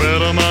by the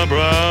sweat of my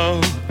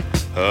brow,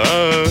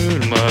 I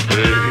earn my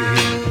pay.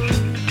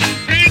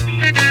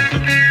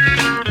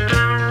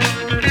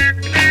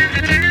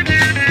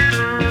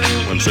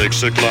 When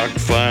 6 o'clock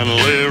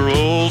finally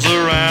rolls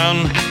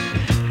around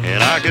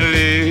and I can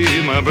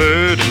lay my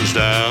burdens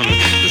down,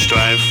 the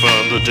strife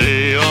of the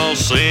day all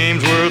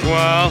seems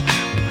worthwhile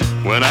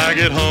when I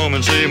get home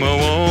and see my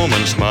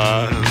woman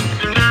smile.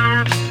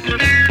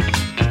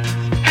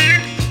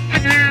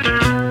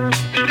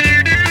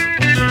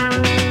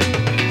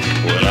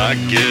 When I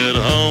get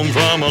home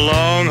from a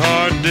long,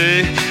 hard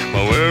day,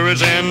 my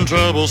worries and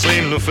troubles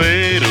seem to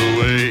fade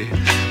away.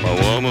 My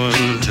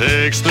woman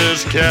takes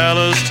this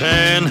calloused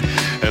hand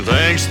and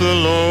thanks the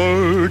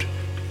Lord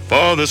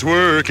for this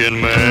working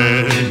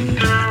man.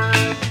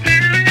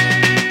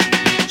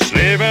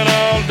 Slaving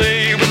all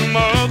day with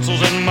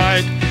muscles and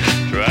might,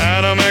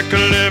 trying to make a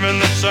living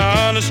that's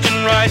honest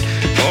and right.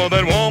 For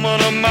that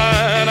woman of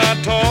mine, I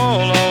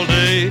toil all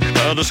day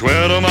by the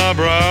sweat of my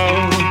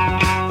brow,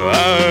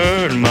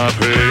 I earn my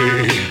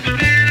pay.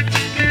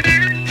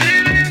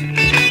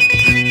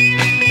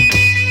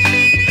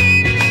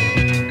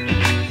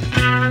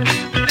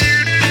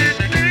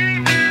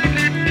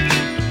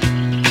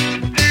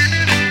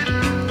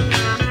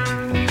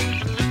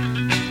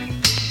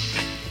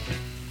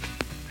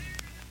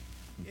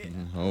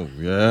 Oh,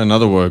 yeah,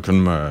 another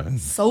working man.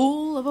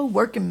 Soul of a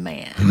Working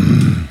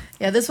Man.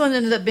 Yeah, this one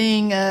ended up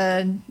being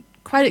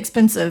quite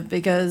expensive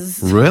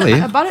because Really?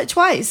 I bought it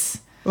twice.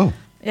 Oh,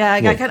 Yeah,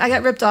 I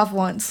got ripped off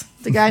once.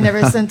 The guy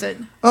never sent it.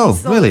 Oh,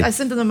 really? I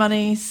sent him the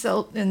money,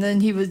 and then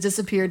he was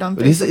disappeared on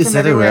but Facebook is from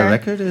that a everywhere. rare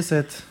record? Is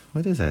that,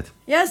 what is that?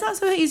 Yeah, it's not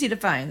so easy to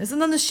find. It's on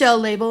the Shell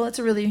label. It's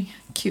a really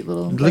cute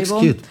little It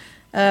label. looks cute.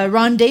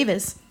 Ron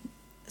Davis,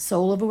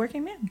 Soul of a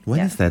Working Man. When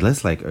yeah. is that?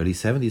 That's like early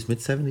 70s, mid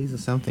 70s or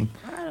something.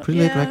 I don't- Pretty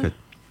late yeah. record.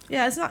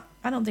 Yeah, it's not.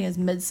 I don't think it's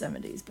mid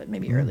 70s, but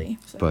maybe early.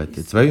 70s. But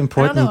it's very I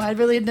important. don't know. I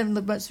really didn't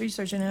look much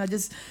research in it. I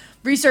just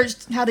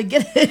researched how to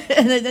get it,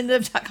 and it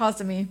ended up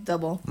costing me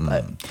double.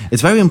 But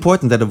It's very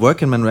important that a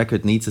working man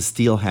record needs a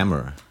steel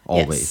hammer.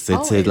 Always. Yes,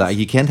 It's always. like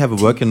you can't have a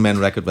working man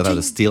record without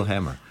a steel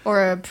hammer.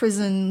 or a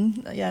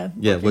prison. Yeah.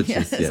 Yeah, working- which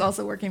is- it's yeah.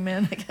 also Working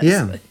Man. I guess.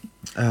 Yeah.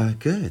 But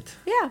Good.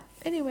 yeah.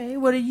 Anyway,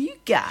 what do you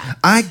got?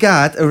 I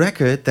got a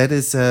record that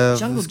is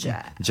Jungle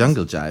Jive.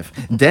 Jungle Jive.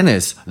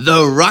 Dennis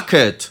the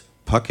Rocket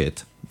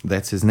Pocket.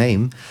 That's his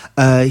name.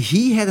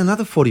 He had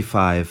another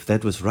 45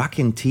 that was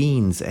Rockin'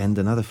 Teens and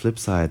another flip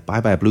side, Bye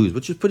Bye Blues,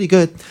 which was pretty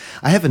good.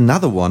 I have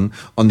another one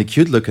on the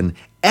cute looking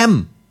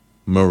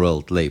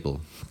Emerald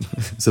label.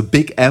 So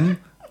big M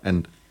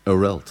and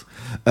Emerald.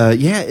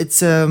 Yeah,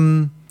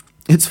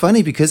 it's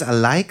funny because I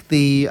like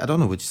I don't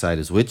know which side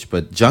is which,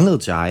 but Jungle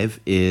Jive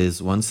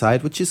is one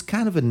side, which is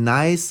kind of a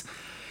nice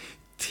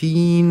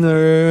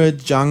teener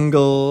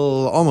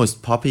jungle,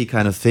 almost poppy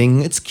kind of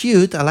thing. It's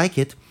cute. I like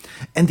it.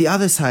 And the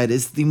other side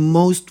is the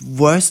most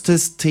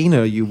worstest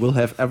teener you will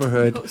have ever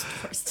heard. Most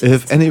worstest.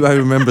 If anybody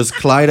remembers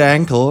Clyde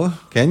Ankle,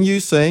 can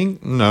you sing?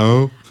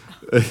 No.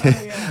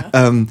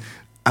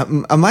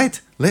 I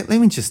might. Let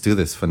me just do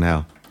this for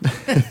now.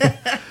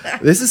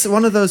 This is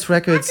one of those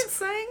records. I can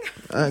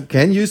sing.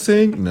 Can you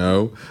sing?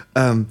 No.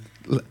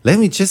 Let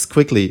me just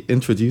quickly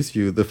introduce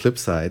you the flip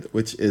side,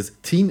 which is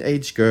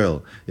Teenage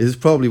Girl. It is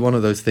probably one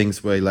of those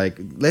things where like,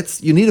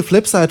 you need a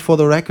flip side for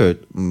the record.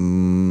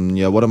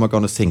 Yeah, what am I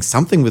going to sing?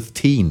 Something with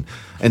teen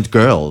and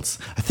girls.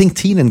 I think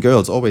teen and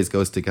girls always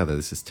goes together.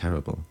 This is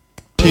terrible.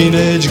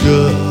 Teenage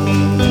girl,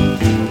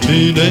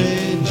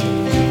 teenage,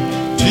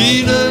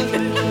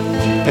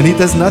 And he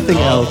does nothing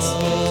else.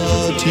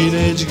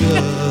 teenage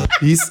girl.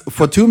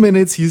 For 2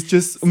 minutes, he's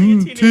just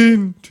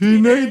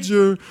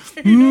teenager,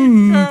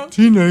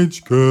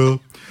 teenage girl.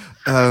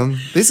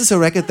 This is a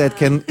record that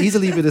can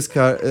easily be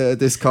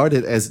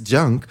discarded as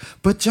junk,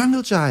 but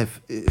Jungle Jive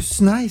is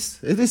nice.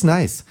 It is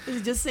nice. Does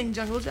he just sing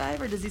Jungle Jive,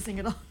 or does he sing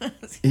it all?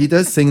 He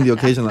does sing the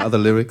occasional other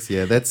lyrics.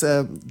 Yeah, that's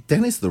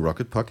Dennis the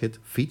Rocket Pocket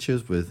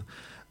features with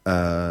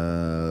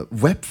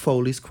Webb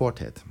Foley's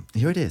Quartet.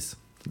 Here it is.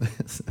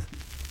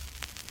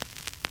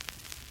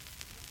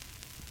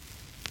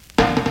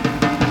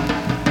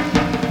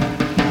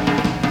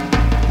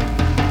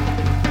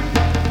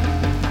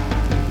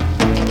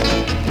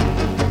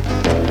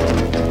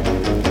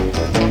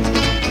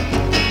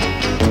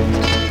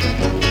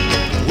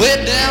 Way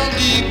down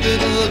deep in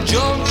a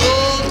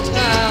jungle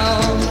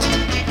town.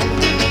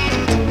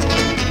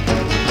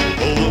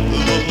 Oh,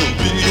 the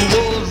beat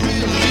was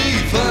really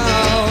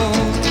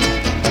found.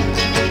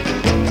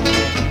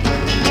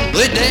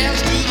 They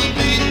dance to the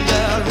beat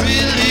that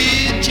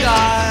really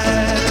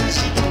jives.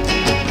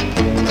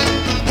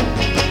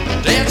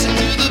 Dancing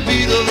to the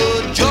beat of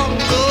a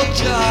jungle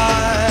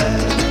jive.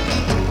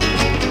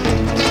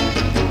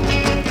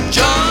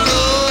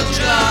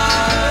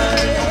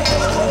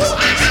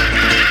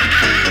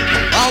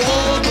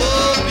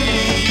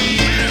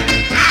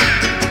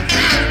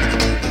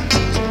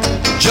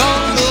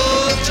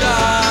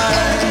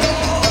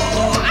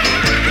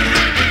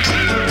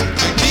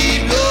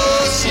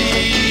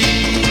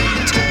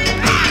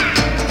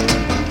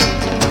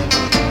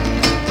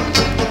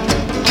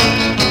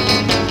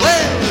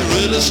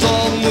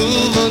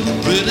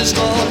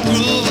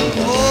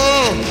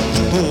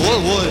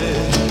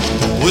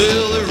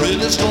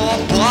 really start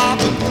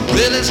popping,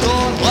 really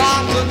start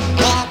popping,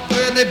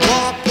 popping, they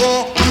pop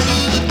all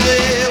through the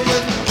day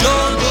with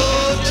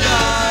jungle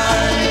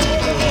jive.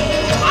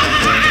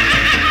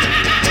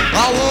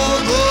 I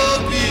want the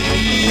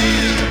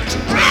beat,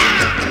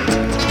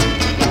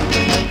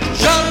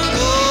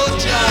 jungle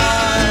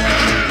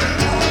jive,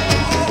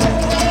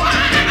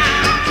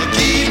 to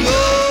keep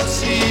your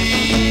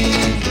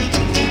seat.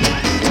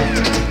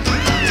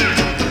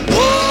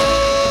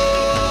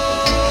 Whoa,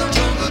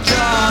 jungle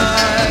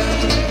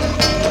jive.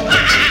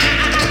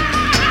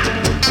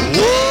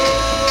 Whoa,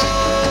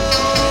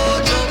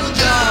 jungle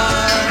jive.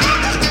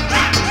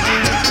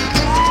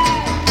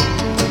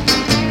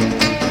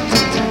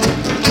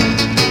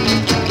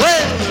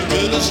 Well, they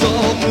really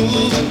start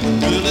moving,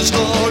 really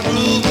start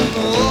grooving.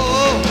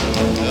 Oh,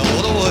 yeah,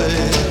 what a way.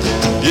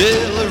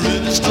 Yeah, they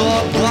really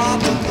start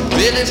popping,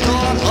 really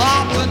start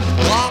hopping,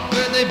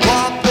 popping, they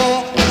pop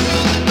all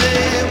through the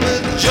day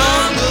with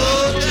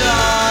jungle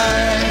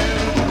jive.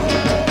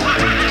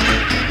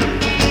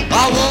 I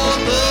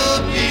want the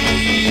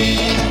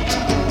beat,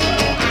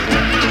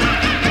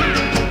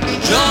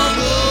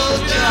 jungle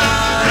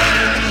jive,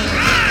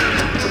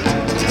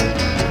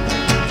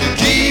 to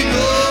keep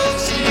your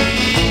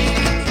seat.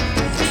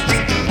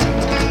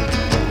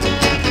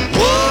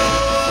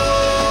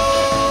 Whoa,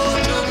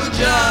 jungle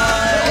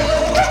jive.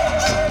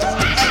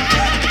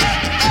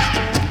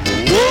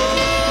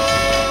 Whoa,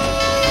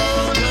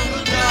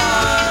 jungle jive.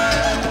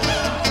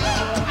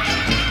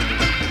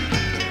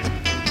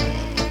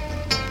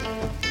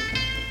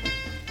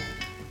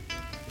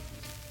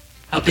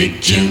 A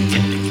big Jim,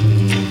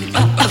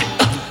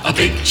 a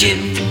big Jim.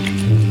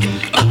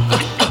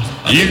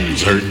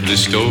 You've heard the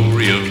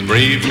story of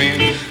brave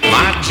men,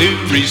 my due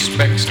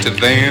respects to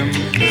them.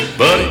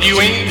 But you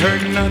ain't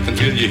heard nothing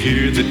till you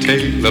hear the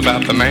tale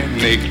about the man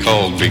they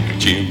called Big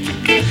Jim.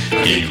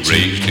 He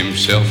raised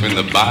himself in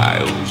the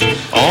bayous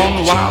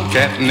on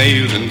wildcat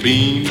nails and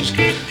beans.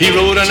 He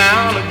rode an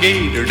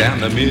alligator down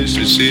the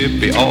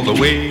Mississippi all the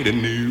way to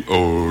New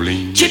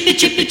Orleans. Chippy,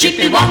 chippy,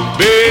 chippy, walk.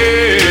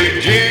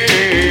 Big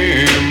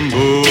Jim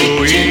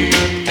Bowie,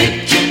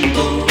 Big Jim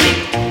Bowie.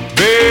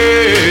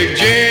 Big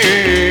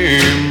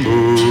Jim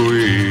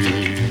Bowie.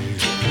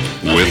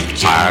 With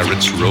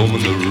pirates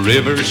roaming the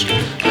rivers,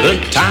 the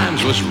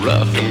times was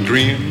rough and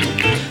grim.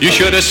 You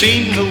should have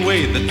seen the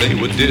way that they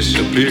would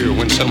disappear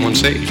when someone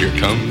said, "Here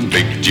comes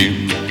Big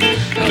Jim."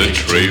 The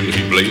trail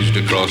he blazed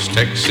across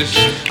Texas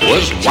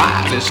was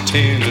wide as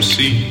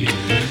Tennessee.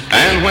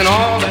 And when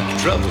all that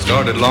trouble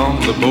started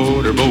along the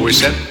border, Bowie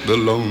set the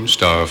Lone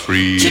Star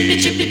free. Chippy,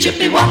 chippy,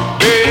 chippy, walk.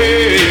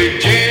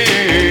 Big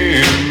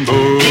Jim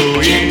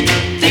Bowie,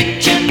 Big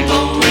Jim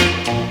Bowie.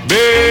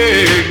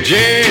 Big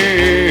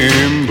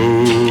Jim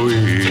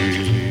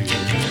Bowie.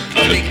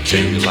 The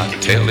tale I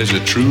tell is a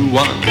true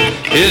one.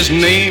 His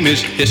name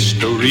is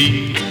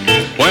history.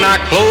 When I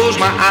close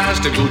my eyes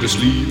to go to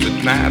sleep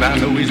at night, I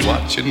know he's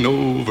watching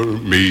over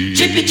me.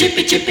 Chippy,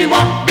 chippy, chippy,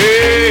 walk.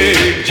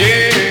 Big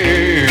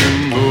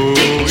Jim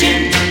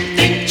Bowie,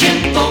 Big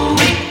Jim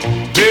Bowie.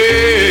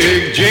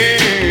 Big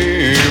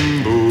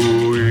Jim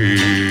Bowie.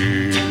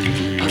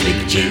 A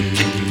big Jim.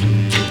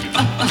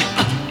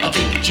 A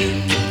big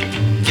Jim.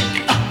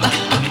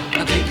 A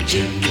big Jim. A big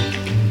Jim.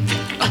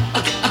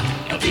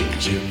 A big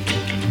Jim.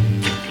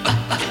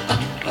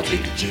 A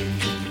big Jim.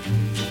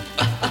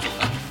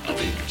 A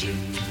big Jim.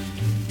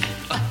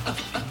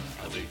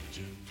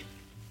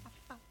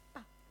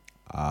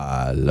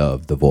 I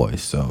love the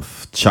voice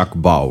of Chuck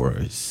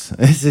Bowers.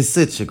 This is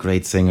such a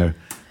great singer.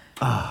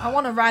 I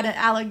want to ride an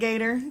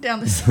alligator down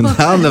the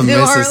Down the New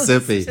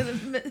Mississippi.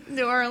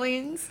 New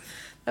Orleans.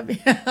 That'd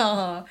be,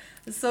 oh,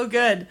 it's so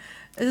good.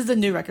 This is a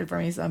new record for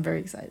me, so I'm very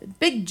excited.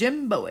 Big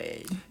Jim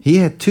Bowie. He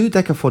had two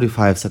Decca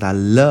 45s that I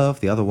love.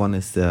 The other one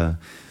is the,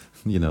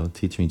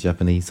 Teach Me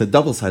Japanese. A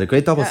double-sided,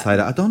 great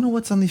double-sided. I don't know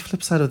what's on the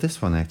flip side of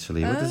this one,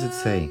 actually. What does it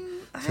say?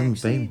 I Some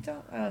actually babe.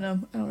 I don't know.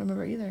 I don't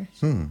remember either.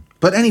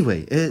 But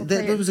anyway, play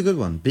that it. was a good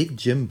one. Big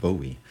Jim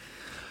Bowie.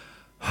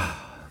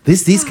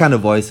 These kind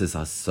of voices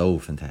are so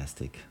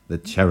fantastic. The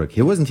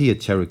Cherokee. Wasn't he a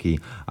Cherokee?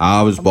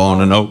 I was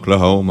born in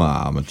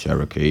Oklahoma. I'm a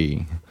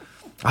Cherokee.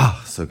 Oh,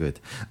 so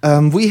good.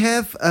 We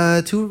have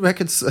two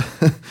records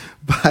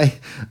by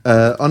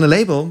on a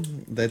label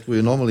that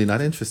we're normally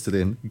not interested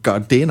in,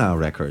 Gardena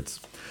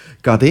Records.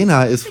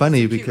 Gardena is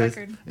funny Cute because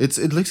record.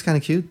 it looks kind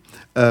of cute.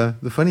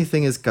 The funny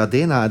thing is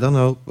Gardena, I don't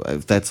know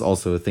if that's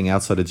also a thing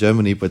outside of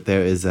Germany, but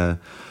there is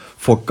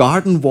for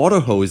garden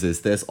water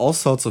hoses, there's all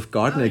sorts of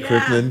garden Oh, yeah,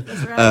 equipment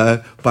that's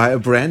right. by a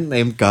brand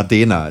named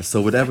Gardena. So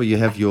whatever you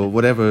have, your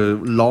whatever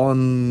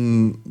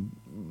lawn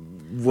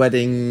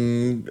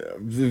wedding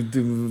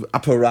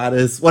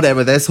apparatus,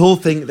 whatever. There's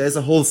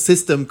a whole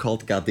system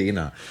called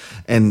Gardena.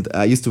 And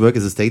I used to work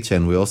as a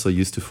stagehand. We also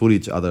used to fool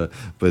each other,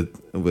 but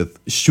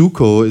with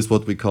Schuko is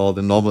what we call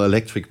the normal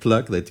electric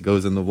plug that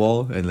goes in the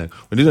wall. And like,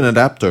 we need an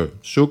adapter,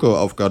 Schuko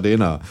of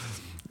Gardena.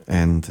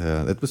 And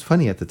it was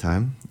funny at the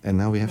time. And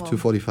now we have two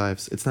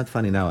 45s. It's not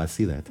funny now, I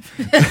see that.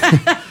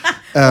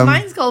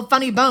 Mine's called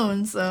Funny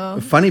Bone. So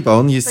Funny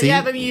Bone, you but see?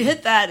 yeah, but when you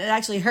hit that, it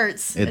actually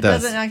hurts. It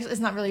does. Doesn't. Actually,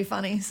 it's not really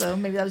funny. So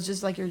maybe that was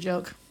just like your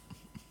joke.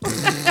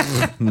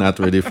 Not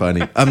really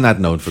funny. I'm not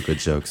known for good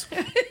jokes.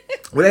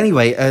 Well,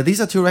 anyway, these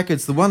are two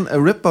records. The one,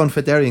 Ripbone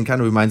Fedarian, kind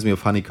of reminds me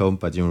of Honeycomb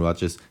by Jimmy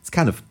Rogers. It's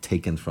kind of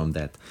taken from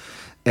that.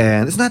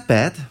 And it's not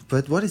bad,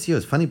 but what is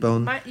yours? Funny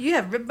Bone? You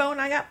have Ripbone,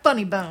 I got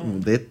Funny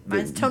Bone.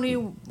 Mine's Tony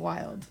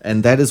Wild.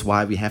 And that is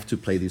why we have to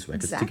play these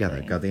records Exactly.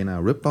 together. Gardena,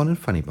 Ripbone and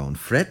Funny Bone.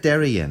 Fred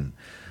Darien.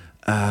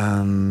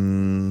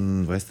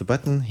 Where's the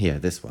button? Here,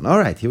 this one. All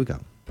right, here we go.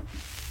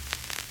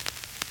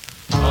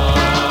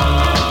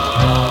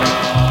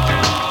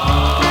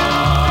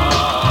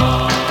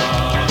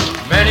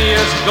 Many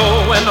years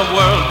ago when the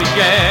world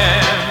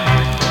began,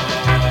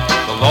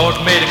 the Lord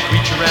made a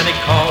creature and he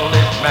called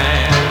it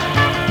man.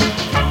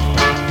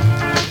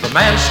 The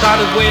man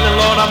started wailing,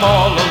 Lord, I'm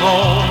all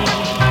alone.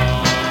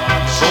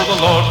 So the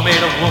Lord made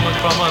a woman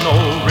from an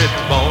old rib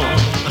bone.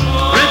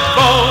 Rib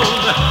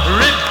bone,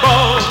 rib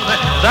bone,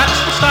 that's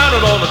the start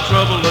of all the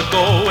trouble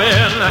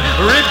going.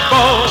 Rib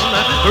bone,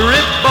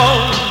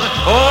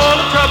 all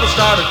the trouble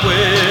started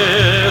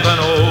with an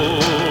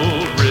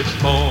old rib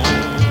bone.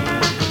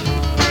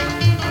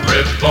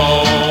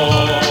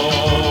 Ripbone.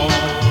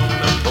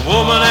 The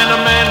woman and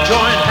the man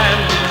joined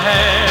hand in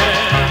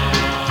hand.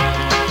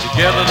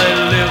 Together they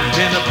lived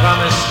in the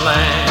promised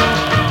land.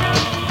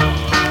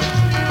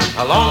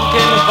 Along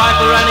came a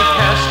viper and he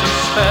cast a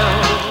spell.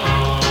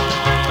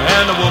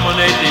 And the woman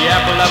ate the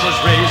apple that was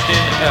raised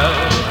in hell.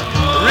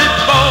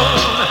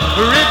 Ripbone,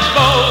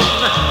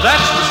 ripbone,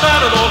 that's the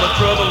start of all the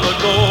trouble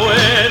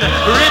going.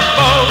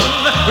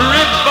 Ripbone,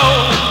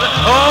 ripbone,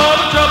 all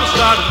the trouble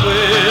started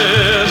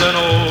with an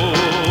old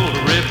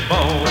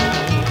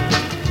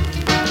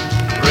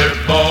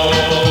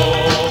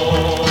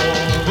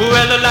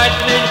when the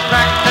lightning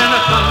cracked and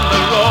the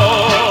thunder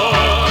roared,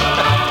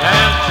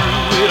 and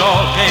through it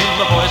all came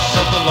the voice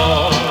of the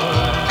Lord.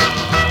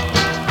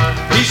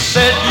 He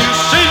said, you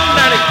sin,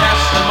 and he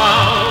cast them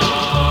out.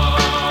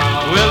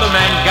 Well, the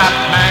man got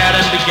mad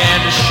and began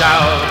to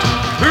shout,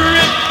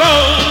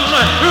 Ripbone,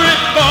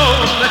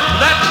 Ripbone,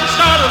 that's the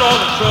start of all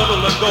the trouble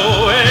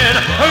going.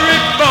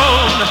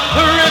 Ripbone,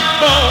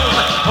 Ripbone,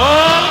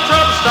 all the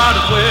trouble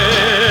started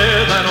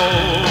with an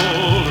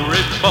old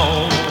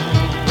Ripbone.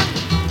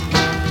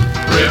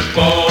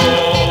 Ripbone.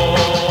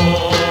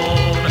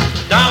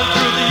 Down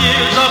through the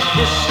years of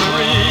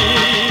history,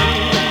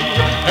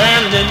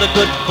 and in the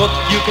good book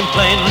you can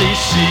plainly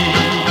see,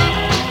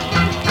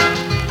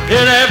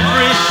 in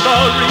every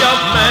story of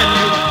man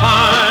you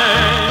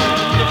find,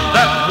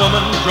 that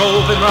woman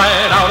drove him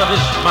right out of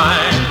his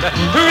mind.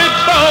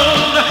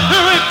 Ripbone,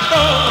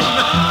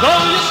 Ripbone, though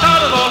you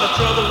started all the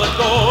trouble of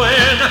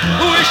going,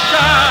 wish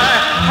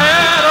I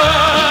had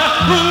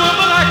a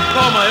woman I could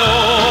call my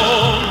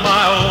own,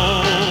 my own.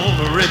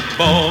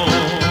 Ripbone,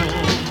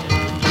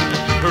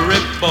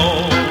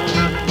 Ripbone,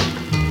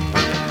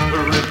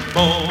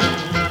 Ripbone,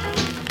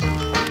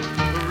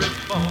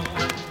 Ripbone.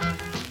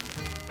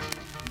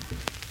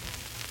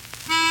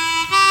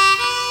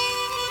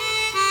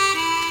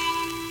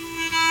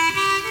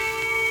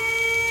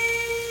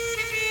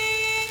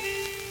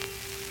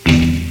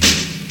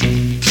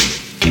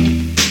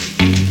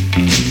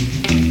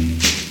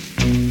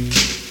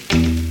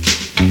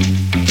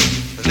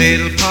 A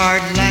little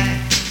part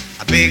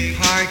laugh, a big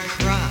part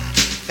cry.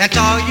 That's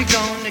all you're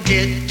gonna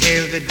get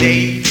till the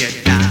day you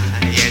die.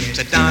 It's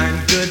a darn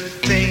good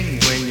thing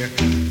when you're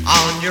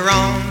on your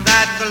own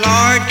that the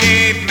Lord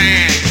gave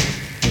man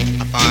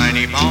a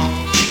funny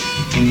bone.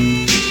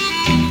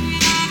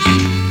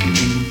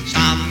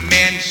 Some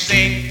men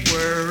sink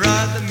where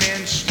other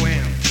men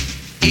swim,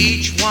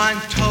 each one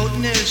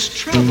toting his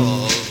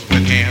troubles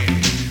with him.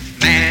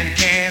 Man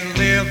can't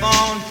live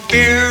on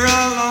fear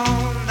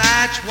alone,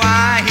 that's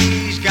why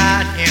he's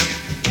got him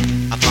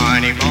a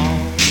funny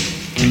bone.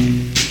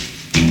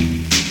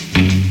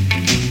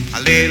 A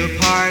little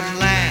part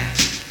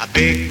laugh, a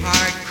big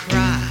part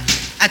cry.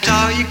 That's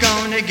all you're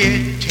gonna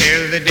get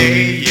till the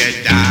day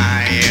you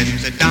die.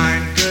 It's a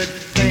darn good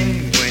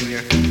thing when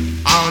you're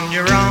on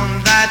your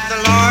own that the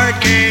Lord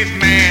gave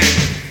man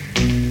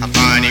a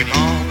funny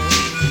bone.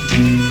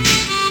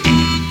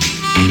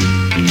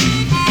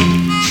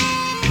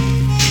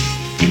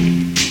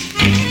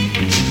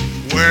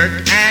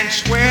 Work and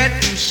sweat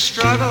and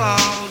struggle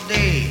all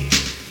day.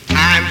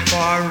 Time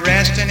for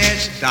rest and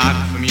it's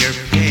docked from your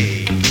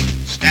pay.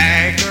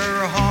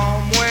 Stagger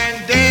home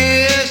when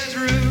day is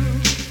through.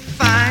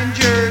 Find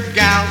your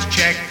gals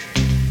check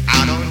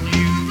out on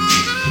you.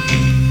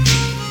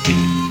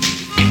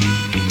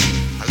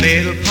 A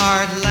little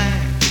part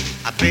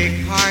laugh, a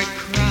big part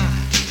cry.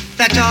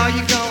 That's all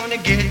you're gonna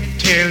get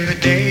till the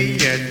day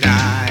you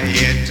die.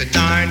 It's a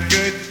darn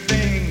good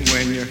thing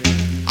when you're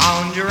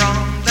on your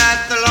own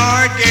that the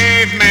Lord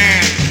gave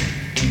man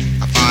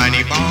a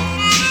funny bone.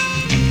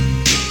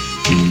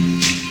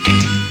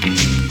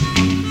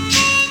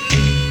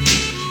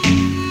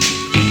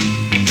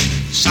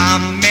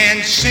 Some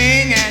men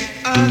sing and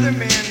other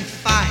men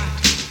fight,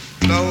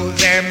 blow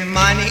their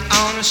money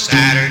on a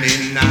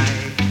Saturday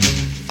night.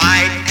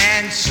 Fight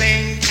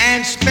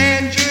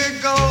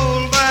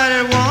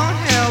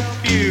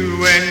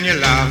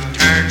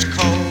turns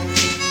cold.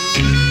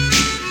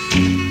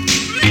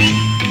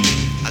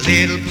 A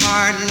little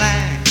part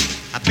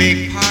laugh, a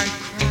big part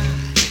cry.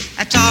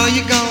 That's all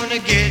you're gonna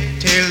get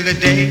till the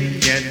day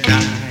you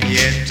die.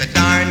 It's a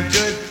darn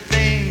good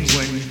thing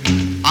when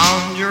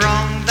on your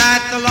own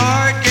that the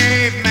Lord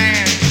gave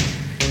man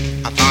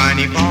a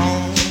funny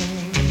bone.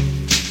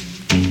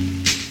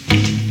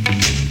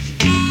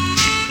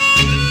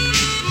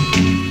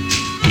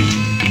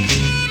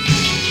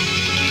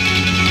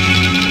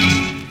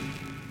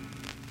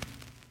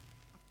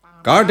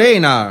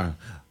 Gardena,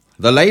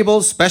 the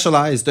label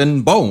specialized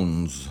in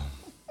bones.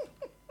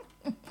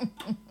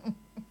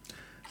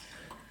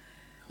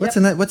 What's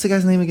the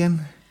guy's name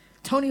again?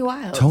 Tony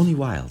Wild. Tony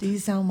Wild. Do you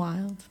sound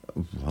wild?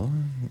 Well,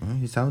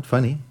 you sound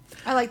funny.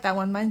 I like that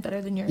one. Mine's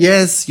better than yours.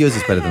 Yes, yours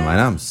is better than mine.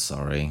 I'm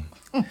sorry.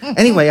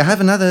 Anyway, I have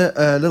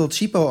another little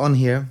cheapo on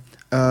here.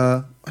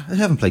 I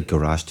haven't played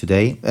Garage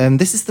today.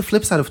 This is the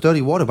flip side of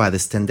Dirty Water by the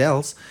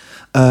Stendells.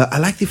 I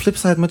like the flip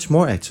side much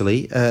more,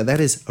 actually. That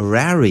is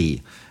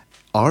Rari.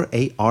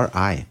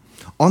 R-A-R-I.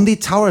 On the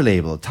Tower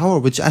label. Tower,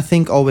 which I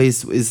think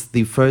always is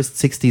the first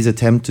 60s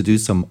attempt to do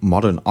some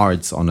modern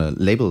arts on a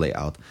label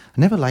layout.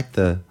 I never liked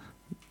the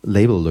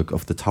label look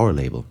of the Tower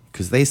label,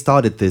 because they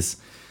started this.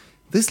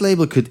 This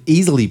label could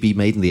easily be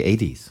made in the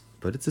 80s,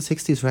 but it's a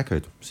 60s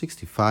record.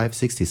 65,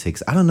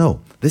 66, I don't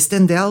know. The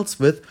Stendells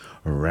with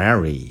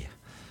Rari.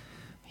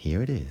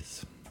 Here it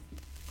is.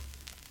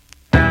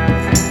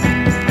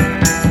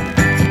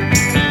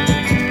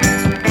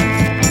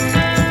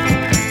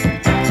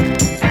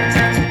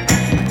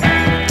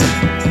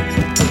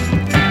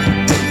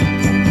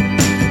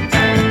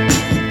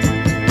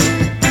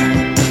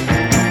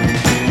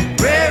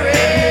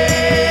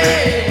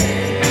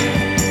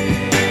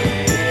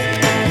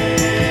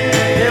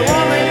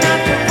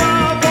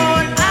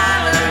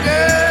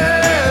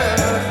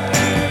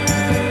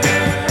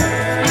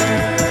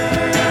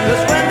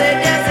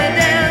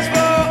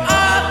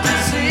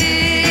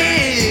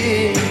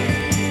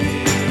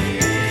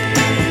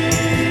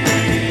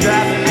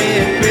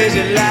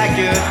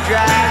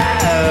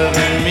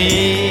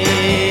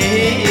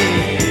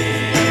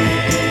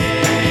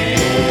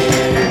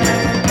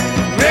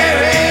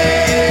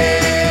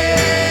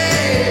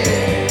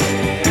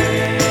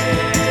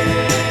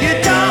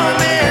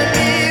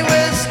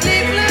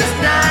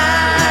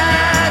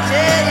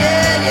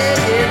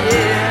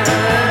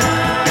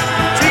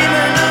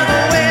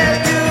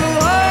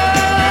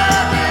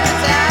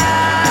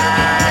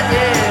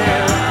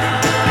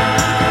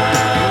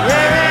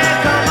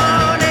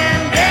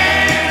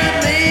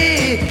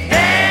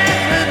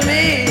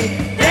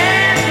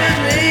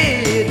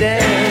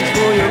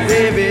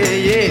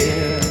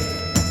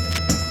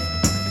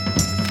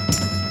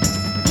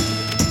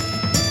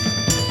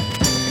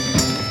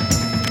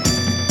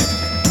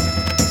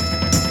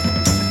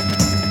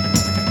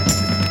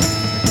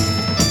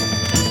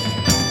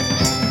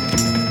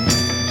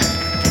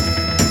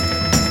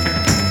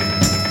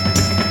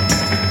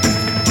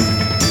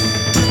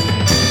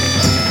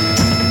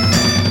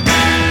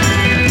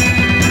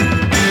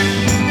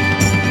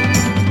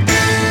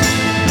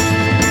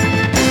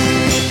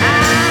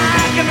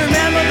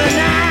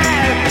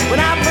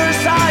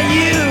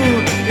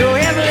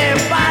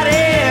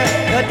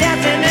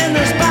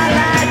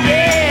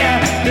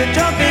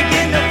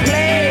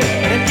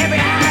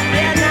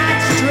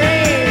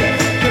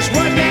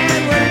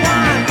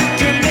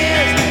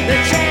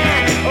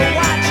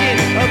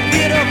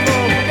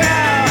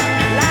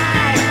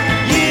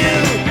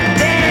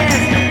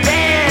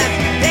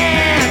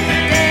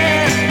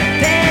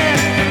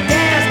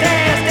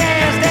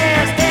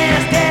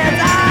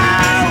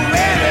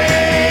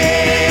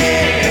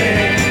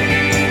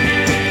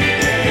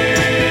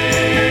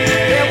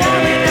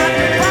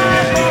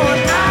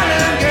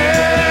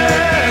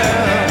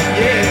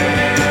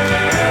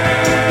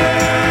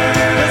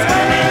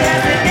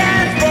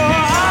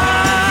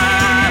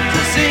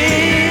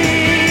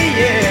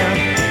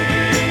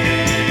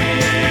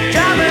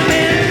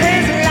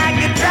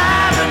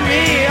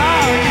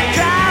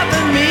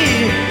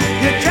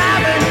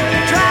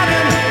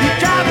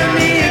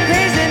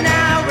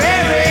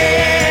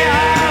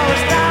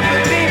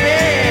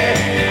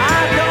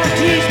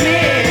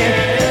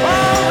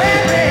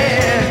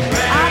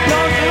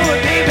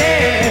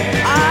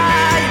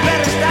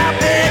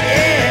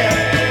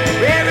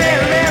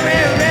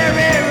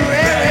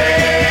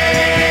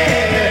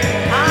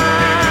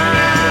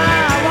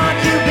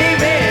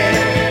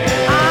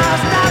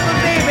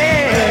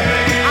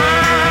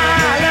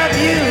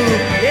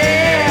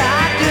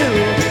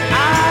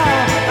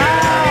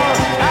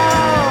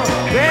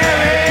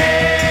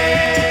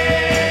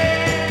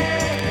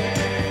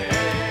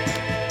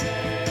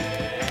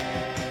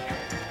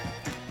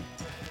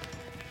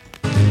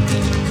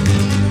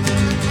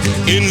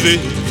 envy,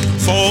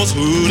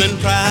 falsehood, and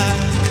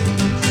pride.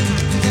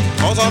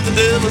 Cause of the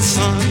devil's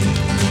son,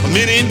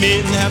 many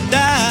men have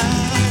died.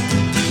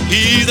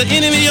 He's the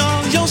enemy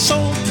of your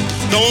soul.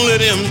 Don't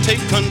let him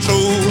take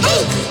control.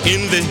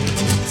 Envy,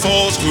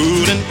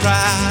 falsehood, and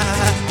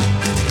pride.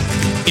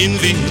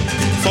 Envy,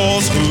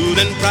 falsehood,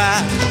 and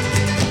pride.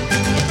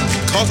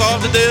 because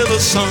of the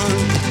devil's son.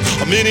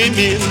 Many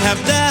men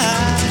have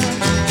died.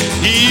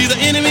 He's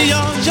the enemy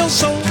of your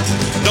soul.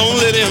 Don't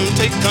let him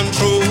take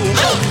control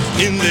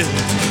in the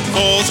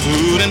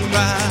falsehood and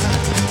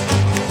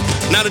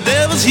pride. Now the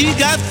devil's he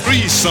got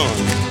free, son,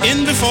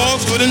 in the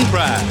falsehood and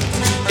pride.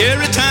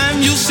 Every time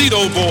you see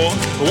those boys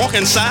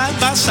walking side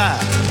by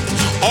side,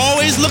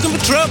 always looking for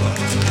trouble.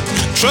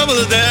 Trouble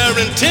is their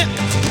intent.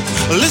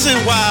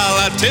 Listen while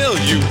I tell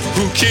you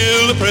who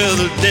killed the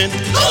president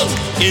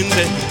in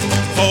the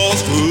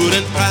falsehood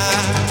and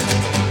pride.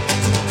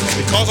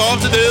 Because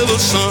of the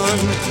devil's son,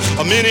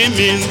 many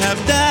men have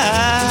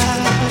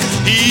died.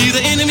 He's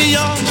the enemy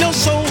of your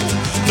soul.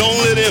 Don't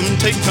let him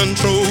take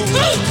control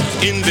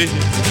in the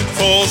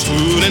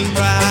falsehood and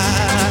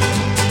pride.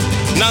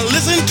 Now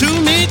listen to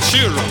me,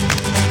 children.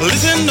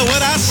 Listen to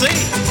what I say.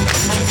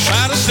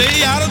 Try to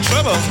stay out of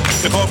trouble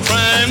because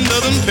crime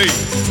doesn't pay.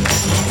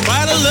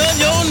 Try to love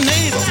your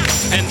neighbor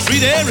and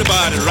treat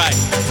everybody right.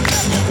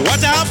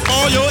 Watch out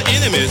for your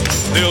enemies.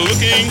 They're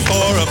looking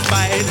for a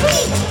fight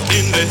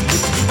in the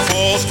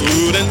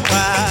falsehood and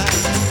pride.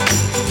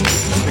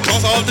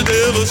 Because of the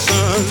devil's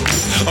son,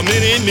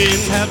 many men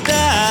have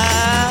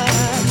died.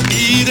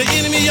 He's the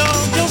enemy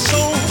of your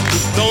soul.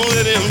 Don't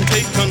let him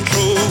take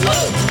control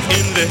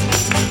in the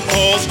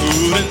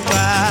falsehood and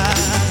pride.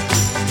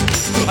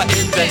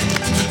 In the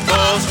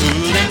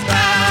falsehood and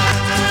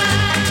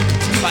pride.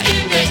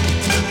 In the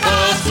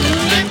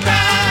falsehood and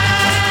pride.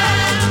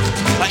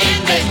 In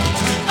the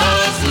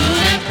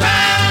falsehood and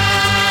pride.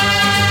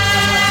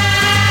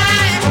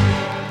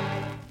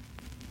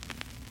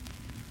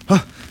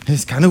 Huh,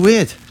 it's kind of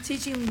weird.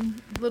 Teaching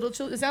little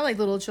children. It sounded like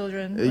little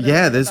children.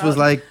 Yeah, this was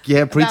like,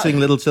 preaching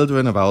little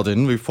children about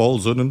envy,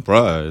 falsehood, and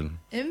pride.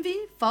 Envy,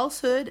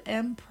 falsehood,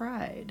 and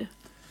pride.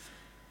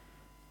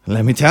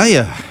 Let me tell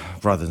you,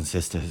 brothers and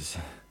sisters.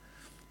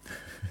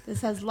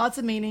 This has lots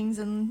of meanings,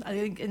 and I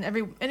think in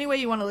any way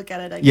you want to look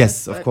at it, I guess.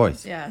 Yes, of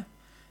course. Yeah.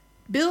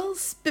 Bill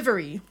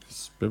Spivery.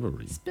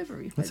 Spivery.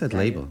 What's that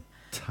label?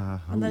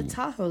 Tahoe. On the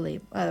Tahoe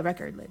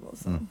record label.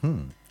 So.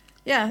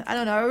 Yeah, I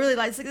don't know. I really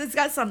like it. It's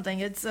got something.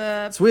 It's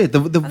weird. The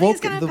I think vocal,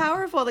 it's kind of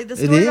powerful. Like the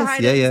story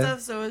behind it and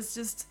stuff. So it's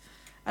just,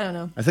 I don't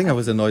know. I think I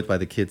was annoyed by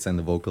the kids and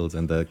the vocals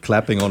and the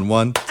clapping on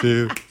 1,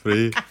 2,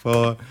 3,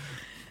 4.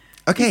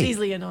 Okay. He's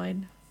easily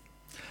annoyed.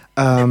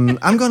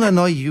 I'm gonna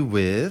annoy you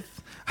with.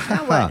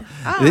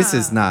 This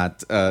is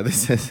not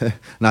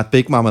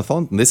Big Mama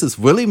Thornton. This is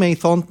Willie Mae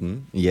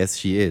Thornton. Yes,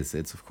 she is.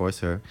 It's of course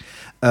her.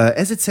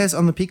 As it says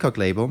on the Peacock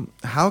label,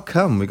 How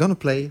Come? We're gonna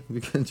play.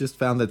 We just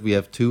found that we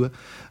have 2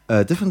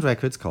 different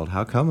records called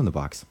How Come in the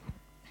box.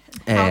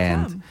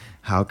 And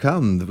how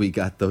come we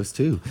got those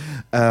 2?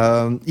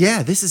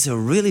 This is a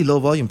really low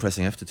volume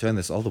pressing. I have to turn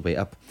this all the way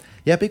up.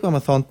 Yeah, Big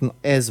Mama Thornton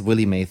as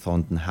Willie Mae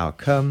Thornton. How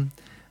Come?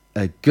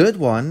 A good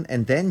one,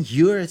 and then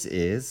yours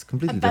is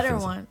completely a better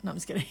different. One. No, I'm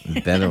just kidding.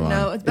 Better one.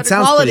 No, it's better it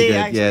sounds quality. Pretty good.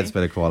 Actually. Yeah, it's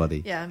better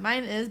quality. Yeah,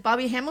 mine is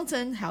Bobby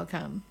Hamilton. How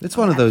Come? It's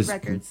one of those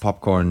records.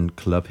 popcorn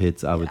club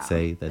hits, I would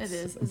say. That's,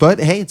 it is. But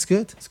hey, it's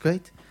good. It's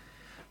great.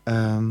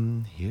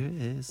 Here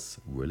is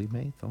Willie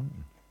Mae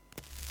Thornton.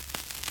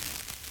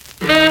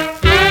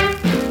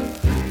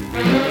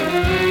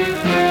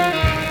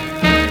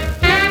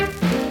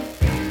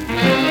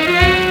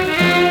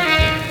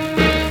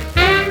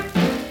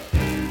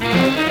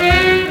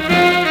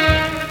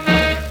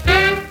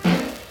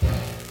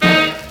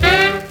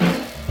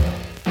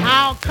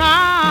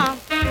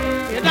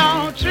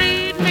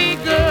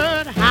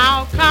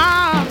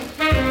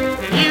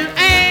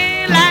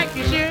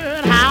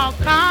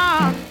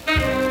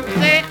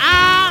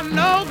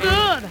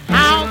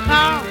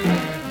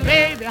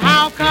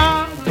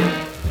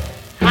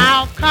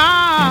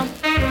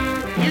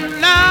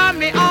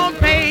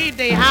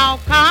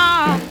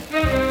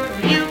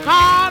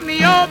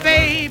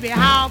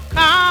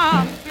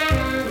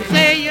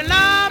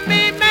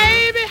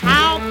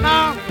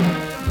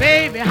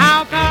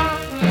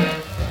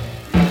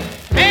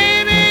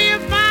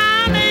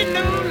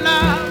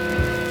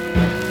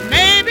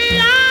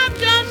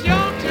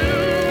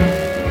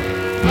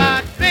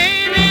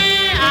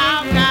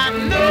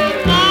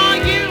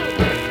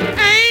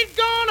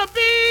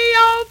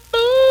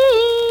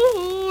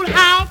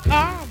 How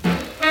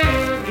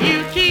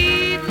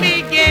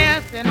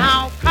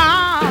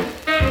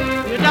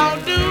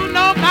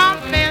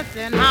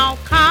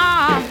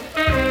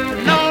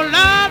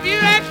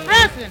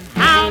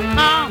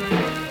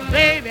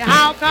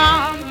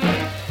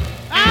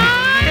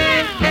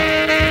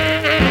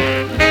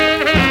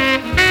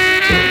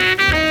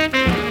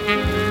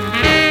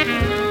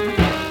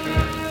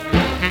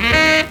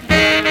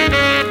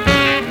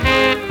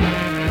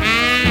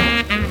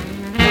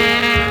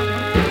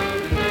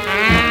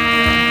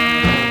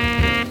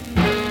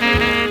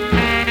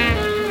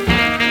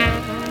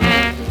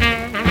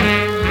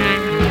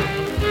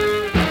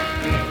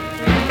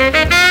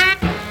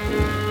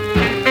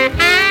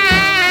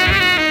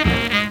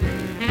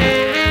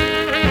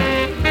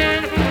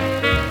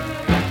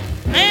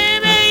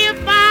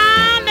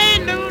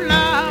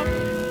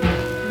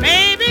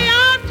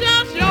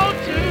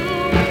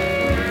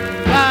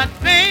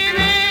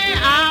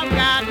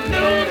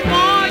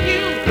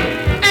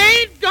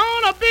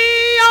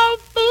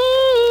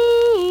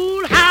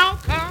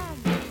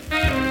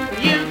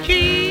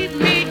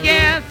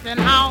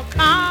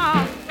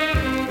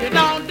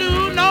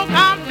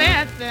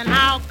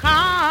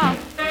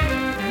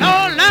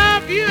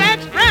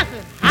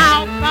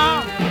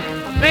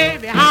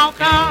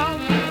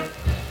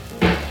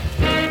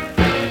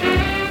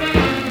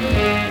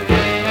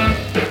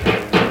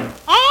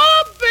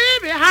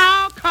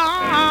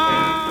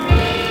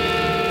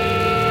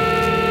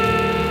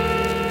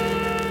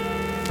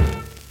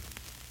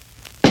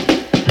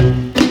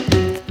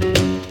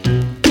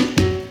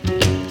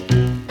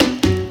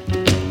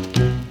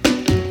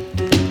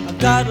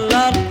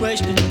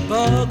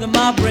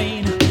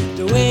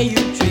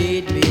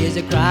is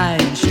a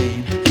crying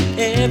shame.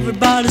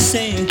 Everybody's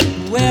saying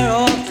we're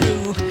all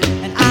through,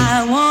 and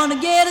I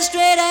wanna get a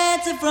straight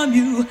answer from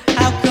you.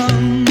 How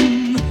come,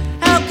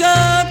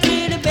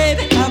 pretty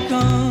baby, how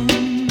come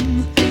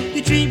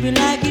you treat me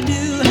like you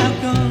do? How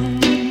come,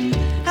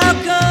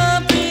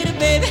 pretty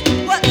baby,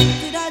 what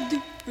did I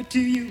do to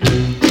you?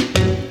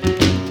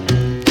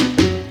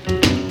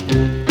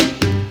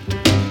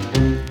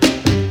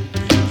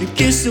 Your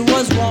kiss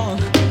was warm,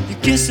 your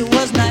kiss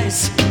was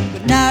nice,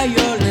 but now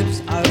your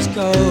lips are as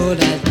cold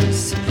as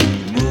this.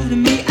 You moved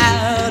me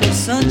out of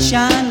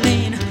Sunshine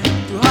Lane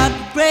to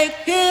Heartbreak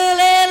Hill,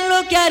 and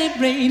look at it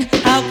rain.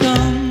 How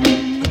come,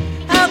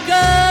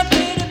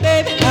 pretty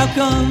baby, how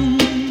come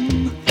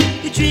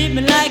you treat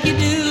me like you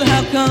do?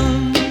 How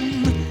come,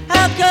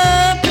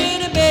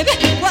 pretty baby,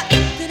 what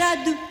did I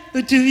do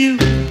to you?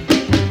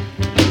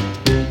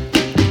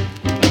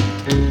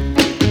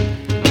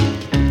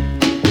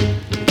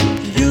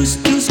 You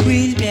used to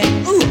squeeze me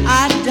and ooh,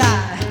 I'd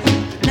die,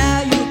 but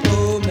now you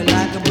hold me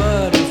like a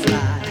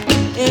butterfly.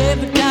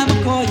 Every time I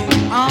call you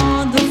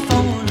on the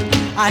phone,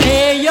 I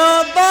hear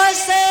your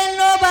voice saying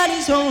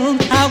nobody's home.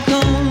 How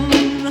come,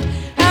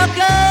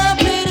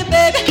 pretty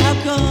baby, how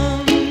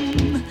come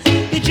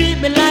you treat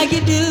me like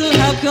you do?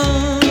 How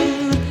come,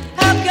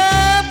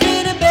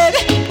 pretty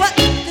baby, what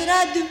did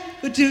I do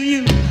to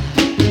you?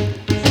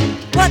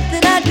 What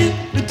did I do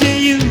to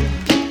you?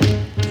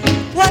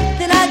 What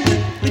did I do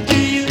to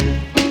you?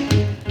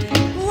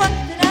 What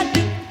did I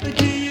do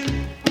to you?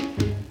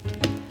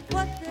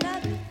 What did I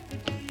do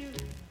to you?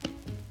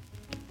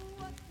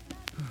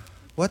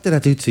 What did I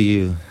do to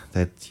you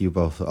that you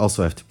both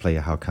also have to play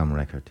a How Come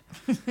record?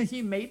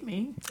 You made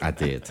me. I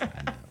did.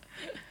 I know.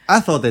 I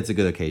thought that's a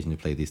good occasion to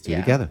play these two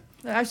together.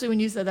 Actually, when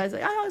you said that, I was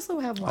like, I also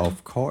have one.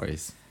 Of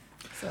course.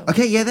 So.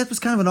 Okay, yeah, that was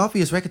kind of an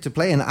obvious record to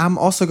play, and I'm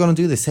also going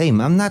to do the same.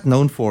 I'm not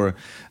known for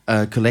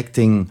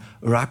collecting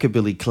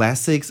rockabilly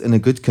classics in a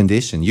good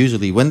condition.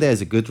 Usually, when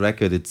there's a good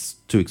record, it's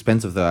too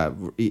expensive that I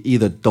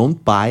either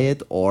don't buy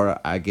it or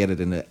I get it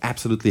in an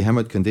absolutely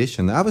hammered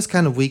condition. I was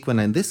kind of weak when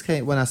I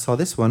saw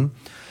this one.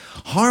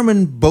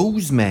 Harmon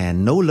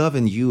Bozeman, No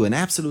Lovin' You, an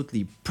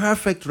absolutely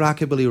perfect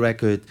rockabilly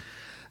record.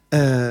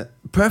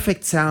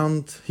 Perfect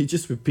sound. He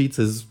just repeats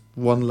his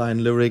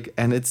one-line lyric,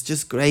 and it's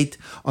just great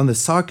on the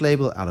Sark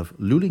label out of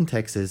Luling,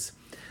 Texas,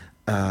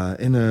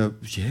 in a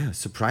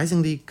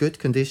surprisingly good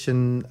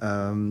condition.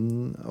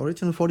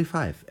 Original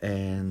 45.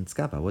 And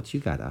Scapa, what you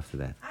got after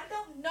that? I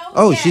don't know.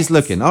 Oh, yet. she's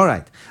looking. All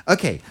right.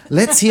 Okay,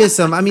 let's hear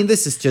some. I mean,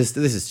 this is just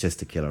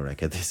a killer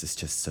record. This is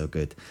just so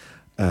good.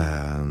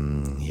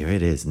 Here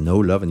it is. No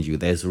Lovin' You.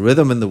 There's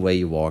rhythm in the way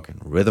you walk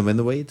and rhythm in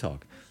the way you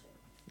talk.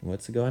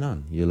 What's going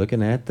on? You're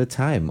looking at the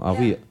time. Are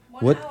we?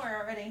 One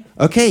hour already.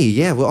 Okay,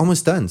 yeah, we're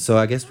almost done. So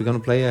I guess we're gonna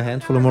play a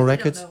handful of more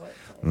records.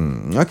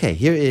 Okay,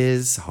 here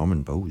is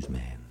Harmon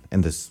Bozeman.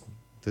 And this,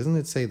 doesn't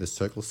it say the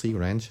Circle C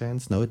Ranch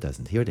Hands? No, it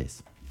doesn't. Here it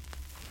is.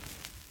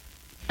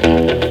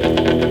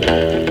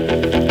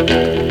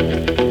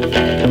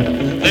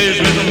 There's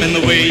rhythm in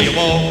the way you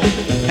walk,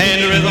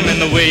 and rhythm in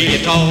the way you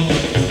talk.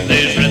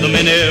 There's rhythm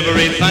in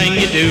everything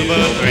you do,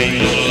 but there ain't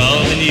no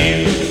love in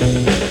you.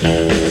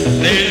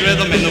 There's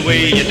rhythm in the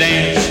way you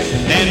dance,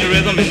 and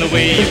rhythm in the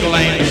way you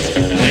glance.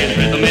 There's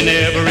rhythm in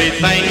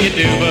everything you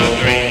do, but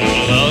there ain't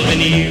no love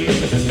in you.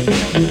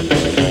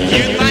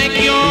 You think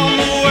you own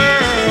the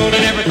world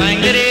and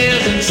everything that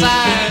is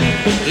inside.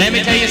 Let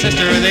me tell you,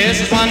 sister, this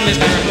is one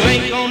mister who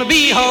ain't gonna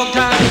be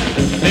hog-tied.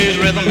 There's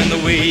rhythm in the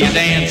way you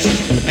dance,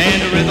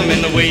 and rhythm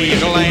in the way you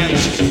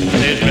glance.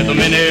 There's rhythm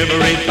in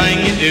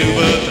everything you do,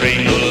 but there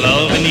ain't no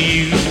love in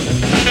you.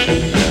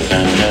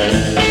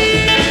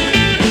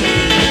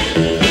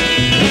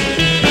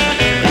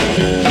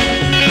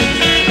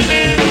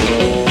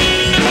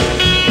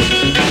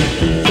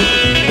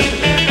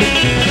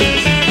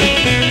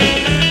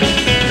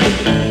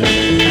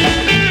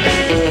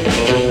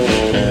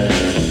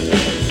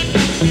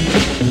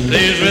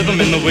 There's rhythm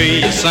in the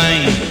way you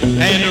sing,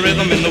 and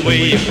rhythm in the way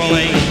you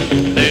cling.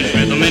 There's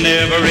rhythm in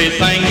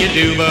everything you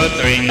do, but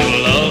there ain't no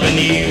love in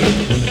you.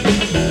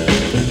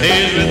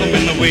 There's rhythm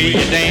in the way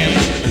you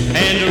dance,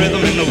 and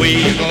rhythm in the way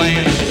you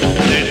glance.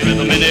 There's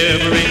rhythm in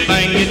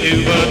everything you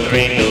do, but there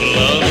ain't no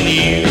love in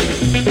you.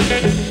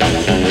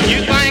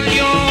 You think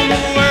you own the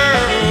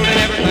world and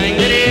everything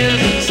that is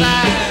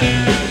inside.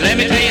 Let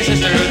me tell you,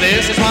 sister,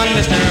 this is one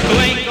mister who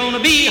ain't gonna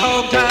be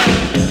hog-tied.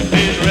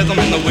 There's rhythm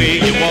in the way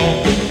you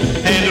walk,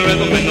 and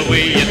rhythm in the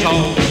way you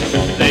talk.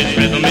 There's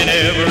rhythm in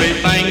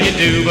everything you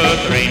do, but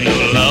there ain't no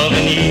love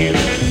in you.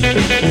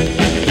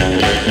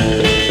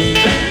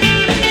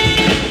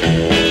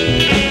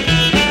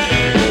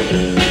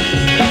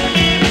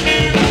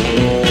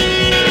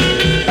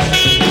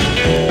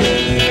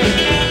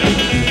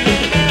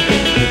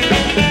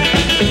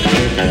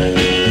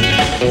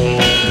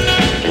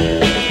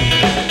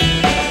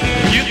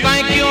 You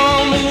think you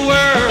own the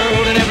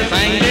world and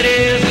everything that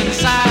is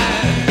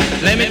inside.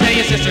 Let me tell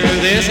you, sister,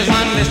 this is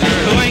one mister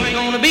who ain't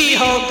gonna be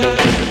hog-tied.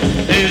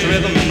 There's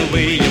rhythm in the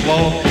way you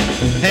walk,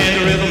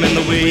 and rhythm in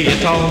the way you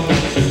talk.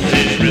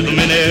 There's rhythm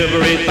in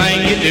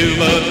everything you do,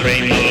 but there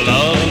ain't no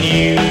love in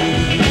you.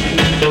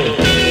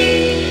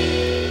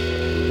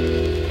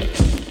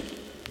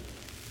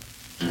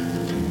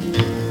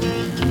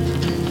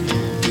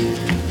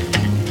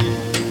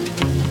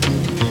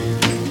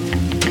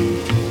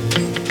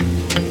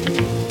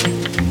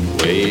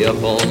 Way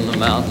up on the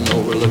mountain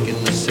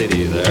overlooking the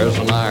city, there's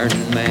an Iron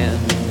Man.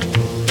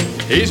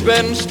 He's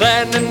been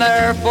standing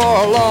there for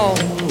a long,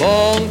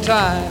 long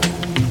time.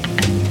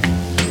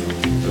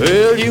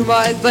 Well, you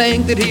might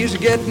think that he's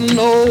getting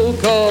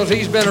old, 'cause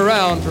he's been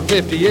around for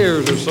 50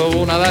 years or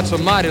so. Now that's a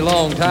mighty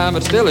long time,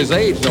 but still his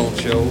age don't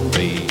show.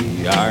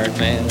 The Iron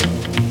Man.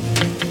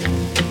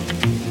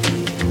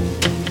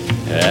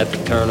 At the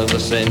turn of the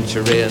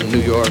century, a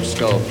New York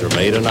sculptor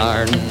made an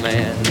Iron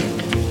Man.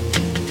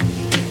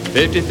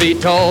 50 feet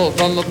tall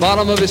from the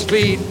bottom of his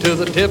feet to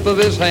the tip of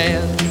his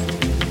hand.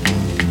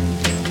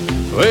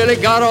 Well, he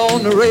got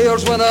on the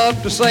rails, went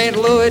up to St.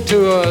 Louis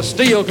to a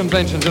steel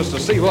convention just to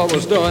see what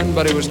was doing,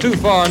 but he was too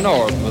far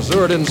north.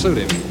 Missouri didn't suit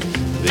him.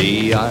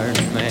 The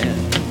Iron Man.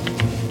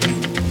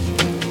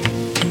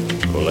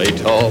 Well, they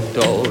talked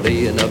all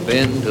day and up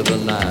into the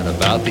night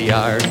about the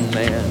Iron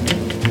Man.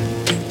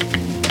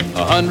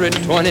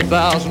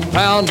 120,000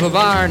 pounds of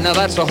iron, now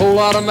that's a whole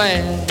lot of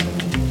man.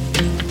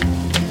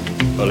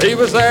 Well, he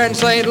was there in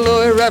St.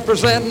 Louis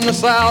representing the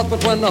South,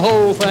 but when the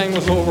whole thing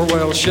was over,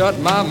 well, shut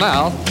my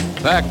mouth.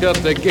 Packed up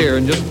the gear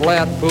and just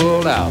flat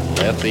pulled out,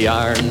 left the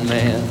Iron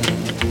Man.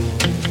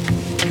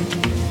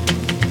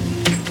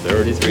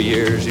 33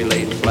 years he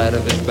laid flat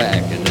of his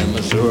back in the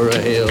Missouri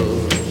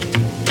hills.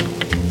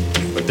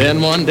 But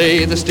then one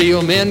day the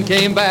steel men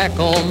came back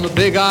on the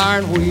big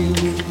iron wheel.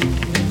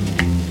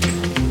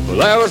 Well,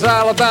 there was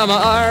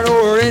Alabama iron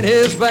ore in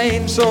his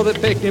veins, so they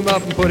picked him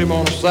up and put him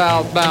on a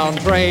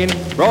southbound train,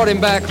 brought him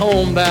back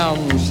home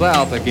down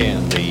south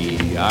again, the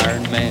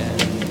Iron Man.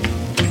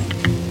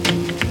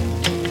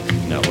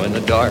 Now when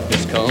the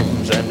darkness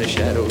comes and the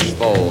shadows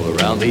fall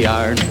around the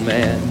Iron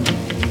Man,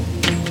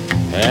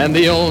 and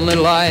the only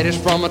light is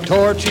from a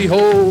torch he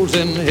holds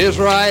in his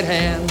right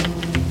hand.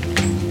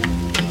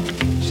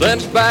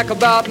 Since back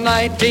about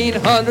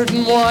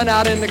 1901,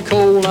 out in the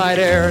cold night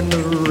air and the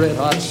red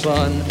hot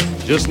sun,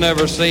 just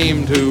never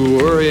seemed to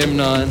worry him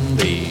none,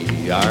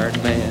 the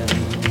Iron Man.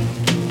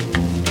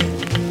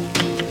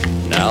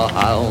 Now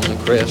high on the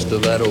crest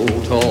of that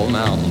old tall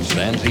mountain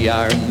stands the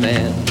Iron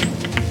Man.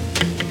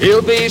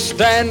 He'll be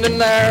standing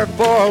there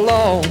for a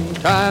long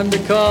time to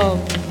come.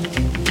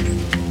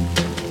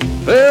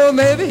 Well,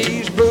 maybe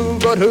he's blue,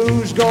 but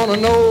who's gonna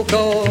know?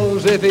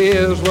 'Cause if he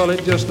is, well,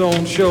 it just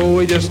don't show.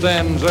 He just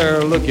stands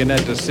there looking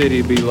at the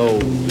city below.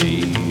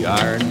 The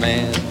Iron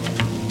Man,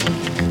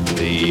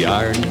 the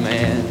Iron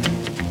Man,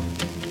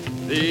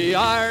 the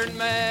Iron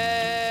Man.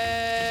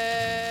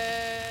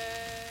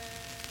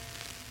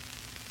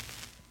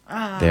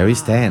 There he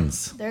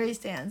stands. There he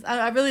stands.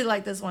 I really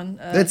like this one.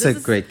 That's a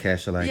great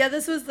cache, I like. Yeah,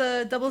 this was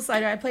the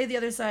double-sider. I played the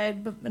other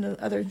side in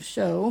another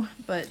show,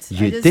 but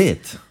You did?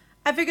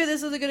 I figured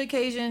this was a good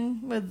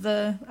occasion with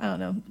the, I don't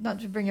know,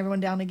 not to bring everyone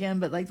down again,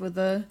 but like with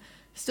the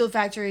steel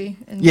factory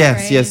in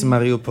Yes, Ukraine. yes,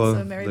 Mariupol.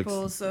 So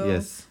Mariupol, so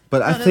yes.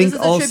 But I think this is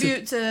also a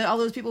tribute to all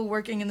those people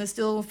working in the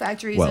steel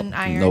factories well, and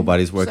iron.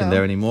 nobody's working so-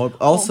 there anymore.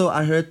 Also,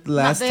 I heard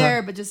last not there,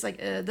 time. but just like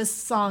this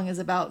song is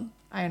about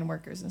iron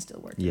workers and steel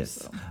workers. Yes.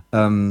 So.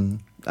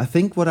 I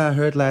think what I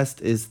heard last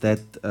is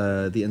that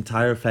the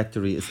entire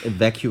factory is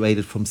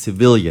evacuated from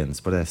civilians,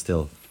 but there's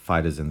still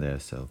fighters in there.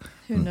 So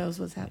Who knows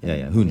what's happening?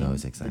 Yeah, who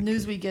knows exactly? The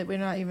news we get, we're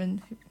not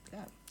even.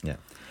 Yeah.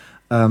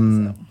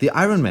 The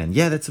Iron Man.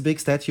 Yeah, that's a big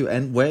statue.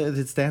 And where is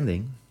it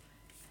standing?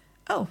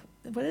 Oh,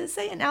 what did it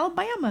say? In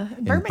Alabama.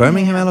 In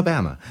Birmingham,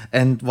 Alabama.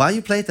 And while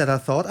you played that, I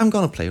thought, I'm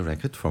going to play a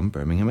record from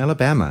Birmingham,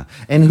 Alabama.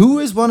 And who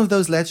is one of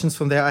those legends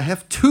from there? I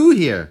have two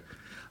here.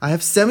 I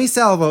have Sammy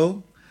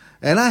Salvo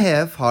and I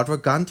have Hard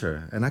Rock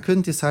Gunter. And I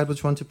couldn't decide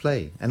which one to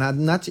play. And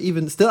I'm not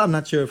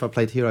not sure if I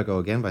played Here I Go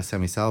Again by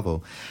Sammy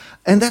Salvo.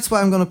 And that's why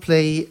I'm going to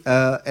play,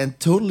 and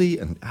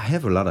I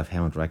have a lot of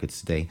Hammond records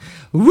today.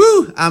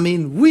 Woo! I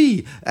mean,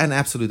 an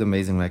absolute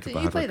amazing record.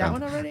 Did you play that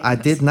one already? I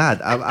did not.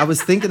 I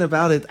was thinking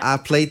about it. I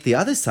played the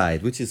other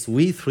side, which is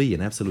We 3,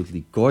 an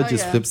absolutely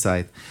gorgeous flip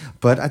side.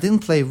 But I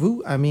didn't play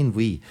Woo, I mean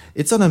We.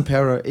 It's on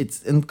Emperor.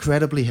 It's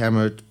incredibly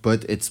hammered,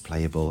 but it's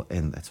playable,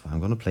 and that's why I'm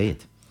going to play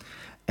it.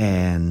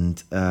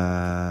 And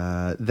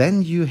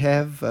then you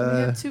have... we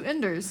have two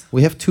enders.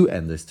 We have two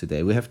enders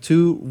today. We have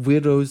two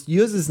weirdos.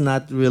 Yours is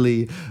not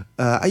really...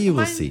 you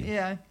will see.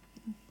 Yeah.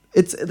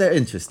 They're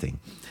interesting.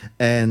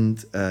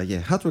 And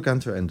Hard Rock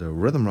Gunter and the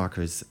Rhythm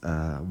Rockers.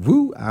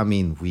 Woo, I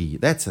mean We.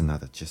 That's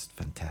another just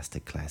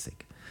fantastic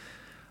classic.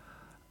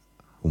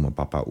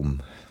 Papa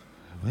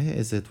Where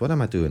is it? What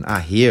am I doing?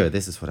 Here.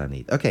 This is what I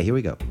need. Okay, here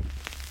we go.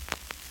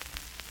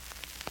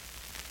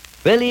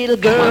 Well, little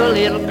girl,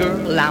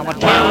 I'm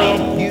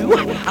telling you,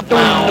 I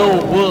don't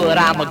know what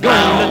I'm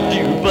gonna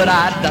do, but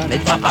I done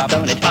it,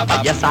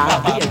 yes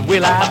I did,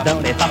 well I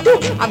done it,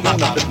 I'm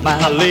gonna put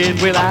my lid,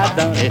 well I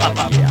done it,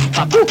 yeah,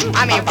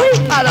 I mean,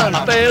 I done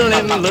fell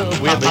in love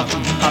with it.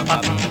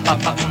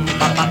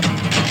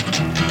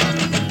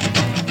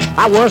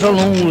 I was a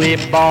lonely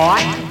boy,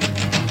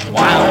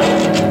 wow,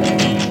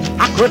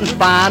 I couldn't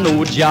find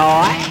no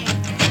joy,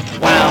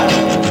 wow,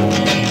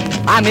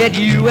 I met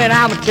you and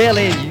I'm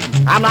telling you,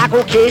 I'm like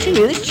old Casey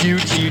with his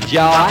choo-choo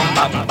joy.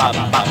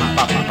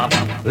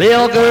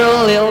 Little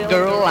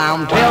girl,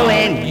 I'm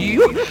telling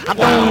you, I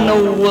don't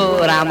know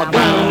what I'm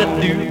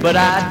gonna do, but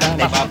I done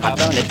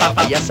it,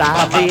 Papa, yes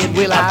I did,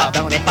 well I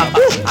done it,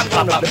 Ooh, I'm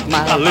gonna put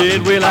my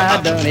lid, well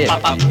I done it,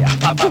 I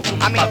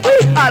mean,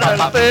 I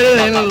done fell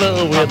in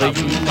love with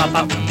you,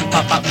 Papa.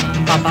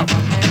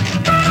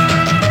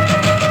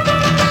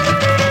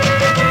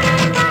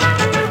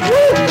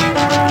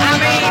 I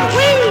mean,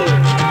 woo!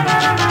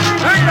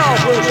 Turn it off,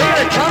 Bruce, here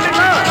it comes in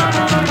love.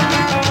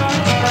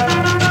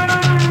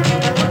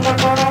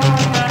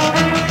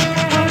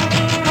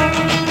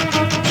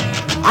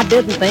 I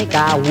didn't think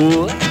I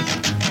would.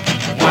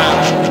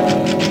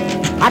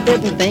 I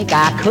didn't think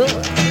I could.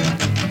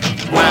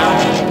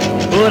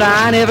 But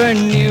I never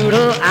knew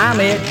till I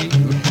met you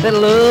that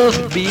love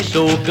could be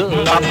so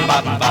good.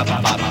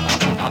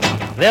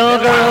 Little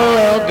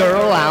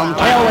girl, I'm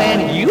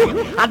telling you,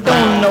 I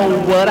don't know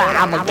what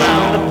I'm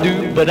gonna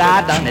do, but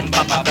I done it,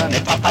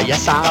 Papa,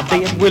 yes I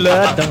did, well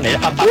I done it.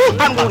 Ooh,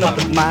 I'm gonna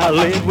put my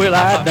leg, well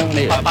I done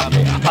it.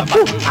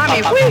 Ooh, I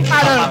mean,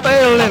 I done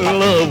fell in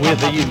love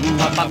with you.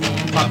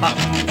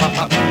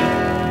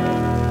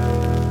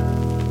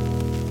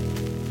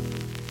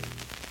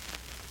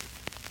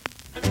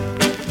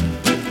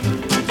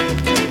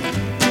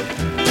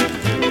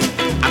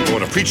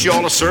 Preach you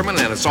all a sermon,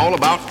 and it's all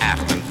about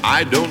Adam. And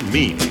I don't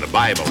mean in the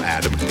Bible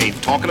Adam.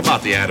 Ain't talking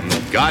about the Adam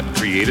that God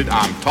created.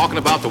 I'm talking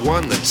about the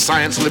one that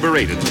science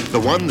liberated, the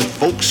one that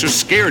folks are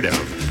scared of,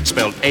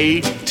 spelled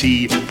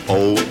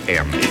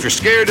A-T-O-M. If you're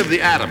scared of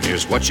the atom,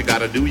 here's what you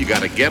gotta do. You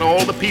gotta get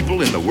all the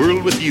people in the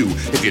world with you.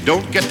 If you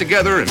don't get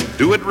together and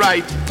do it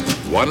right,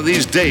 one of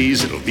these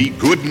days it'll be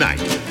good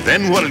night.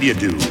 Then what'll you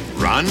do?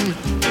 Run?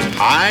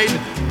 Hide?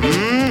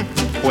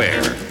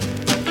 Where?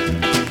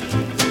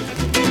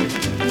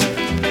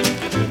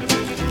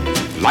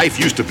 Life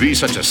used to be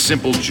such a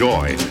simple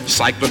joy.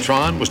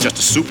 Cyclotron was just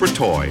a super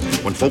toy.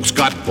 When folks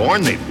got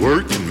born, they'd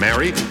work and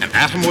marry, and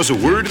atom was a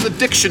word in the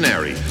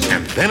dictionary.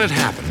 And then it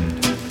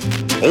happened.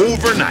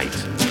 Overnight.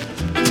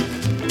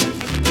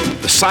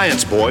 The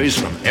science boys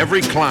from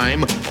every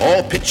clime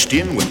all pitched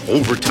in with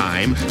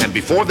overtime, and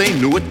before they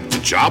knew it, the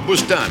job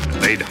was done.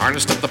 They'd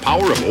harnessed up the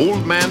power of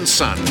old man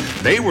sun.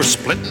 They were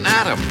splitting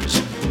atoms,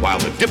 while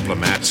the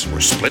diplomats were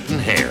splitting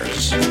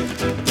hairs.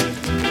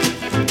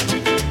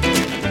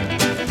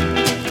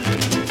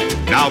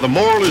 Now the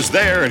moral is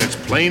there and it's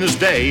plain as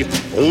day.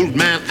 Old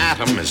man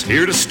Atom is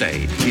here to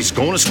stay. He's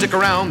gonna stick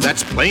around,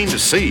 that's plain to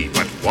see.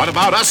 But what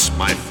about us,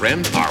 my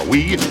friend, are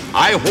we?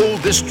 I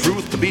hold this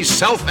truth to be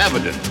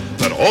self-evident,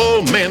 that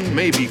all men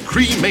may be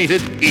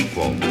cremated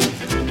equal.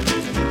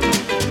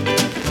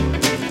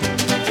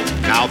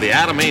 Now the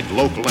atom ain't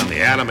local and the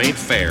atom ain't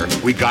fair.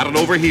 We got it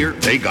over here,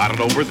 they got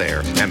it over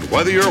there. And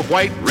whether you're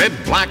white, red,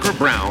 black, or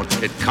brown,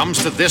 it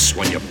comes to this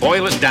when you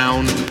boil it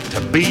down, to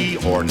be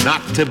or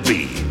not to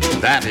be.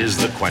 That is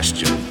the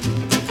question.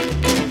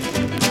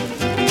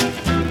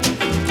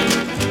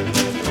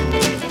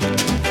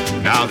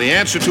 Now, the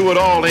answer to it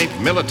all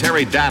ain't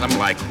military datum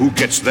like who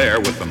gets there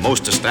with the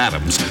mostest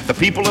atoms. The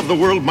people of the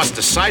world must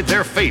decide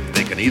their fate.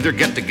 They can either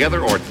get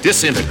together or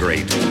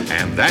disintegrate.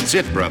 And that's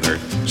it, brother.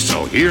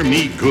 So hear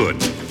me good.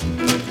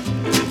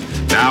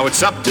 Now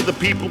it's up to the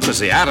people, cause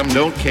the atom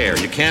don't care.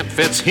 You can't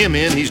fence him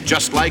in, he's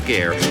just like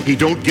air. He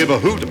don't give a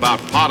hoot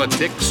about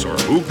politics or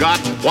who got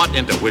what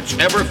into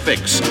whichever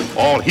fix.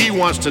 All he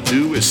wants to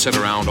do is sit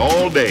around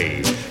all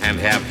day and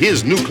have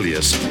his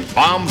nucleus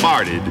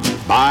bombarded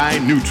by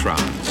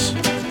neutrons.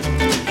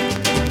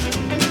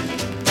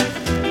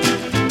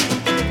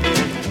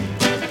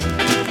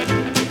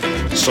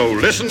 So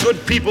listen,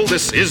 good people,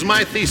 this is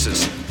my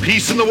thesis.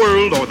 Peace in the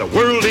world or the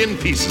world in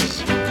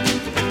pieces.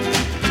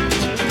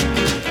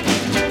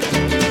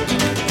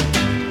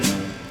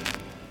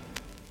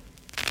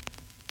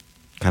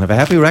 Kind of a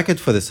happy record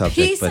for the subject.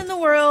 Peace in the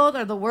world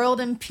or the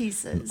world in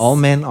pieces. All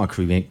men are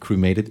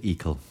cremated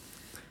equal.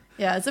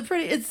 Yeah,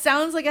 it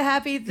sounds like a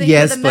happy thing.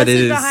 Yes, but but the it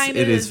message is, behind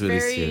it is really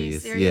very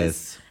serious. serious.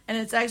 Yes. And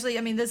it's actually,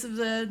 I mean, this is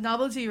a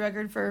novelty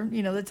record for,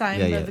 the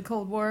time of the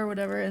Cold War or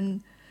whatever.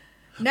 And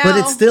now, but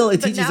it's still,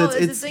 it teaches now it's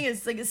the thing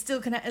is, like, it's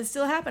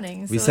still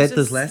happening. We So said it's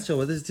this just- last show.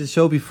 What is the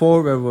show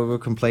before where we were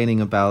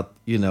complaining about,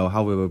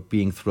 how we were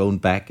being thrown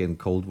back in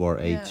Cold War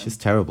age? Yeah. It's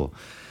terrible.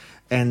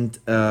 And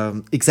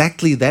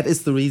exactly that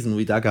is the reason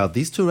we dug out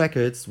these two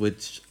records,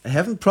 which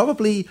haven't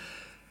probably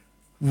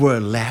were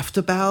laughed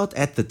about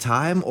at the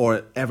time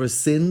or ever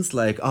since.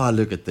 Like, oh,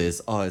 look at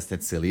this. Oh, is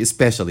that silly?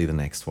 Especially the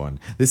next one.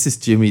 This is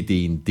Jimmy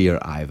Dean, Dear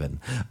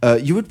Ivan.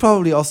 You would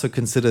probably also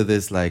consider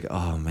this like,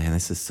 oh man,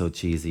 this is so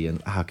cheesy.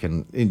 And how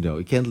can,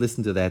 you can't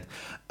listen to that.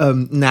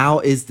 Now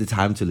is the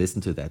time to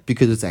listen to that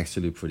because it's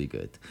actually pretty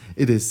good.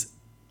 It is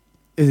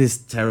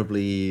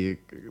terribly,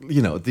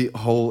 the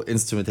whole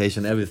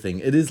instrumentation, everything.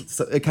 It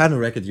is a kind of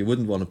record you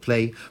wouldn't want to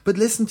play, but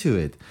listen to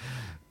it.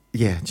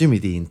 Yeah, Jimmy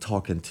Dean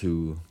talking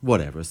to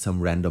whatever, some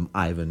random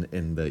Ivan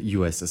in the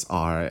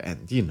USSR,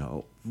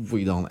 and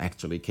we don't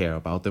actually care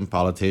about them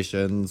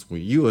politicians.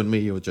 You and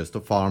me are just a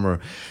farmer.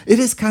 It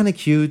is kind of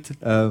cute.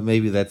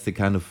 Maybe that's the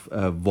kind of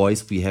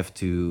voice we have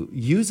to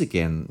use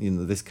again,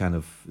 this kind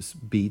of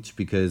speech,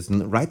 because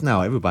right now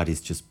everybody's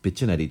just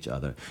bitching at each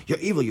other. You're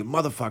evil, you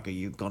motherfucker,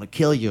 you're gonna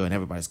kill you, and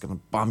everybody's gonna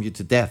bomb you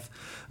to death.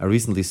 I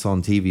recently saw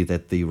on TV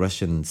that the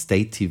Russian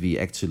state TV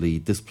actually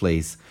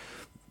displays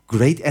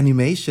great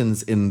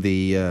animations in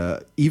the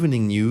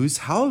evening news.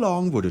 How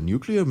long would a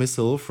nuclear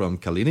missile from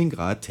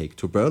Kaliningrad take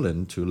to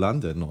Berlin, to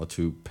London, or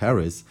to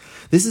Paris?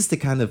 This is the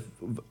kind of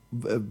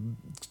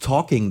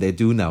talking they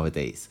do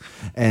nowadays.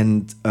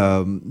 And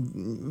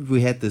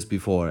we had this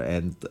before,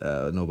 and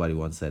nobody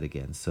wants that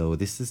again. So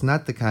this is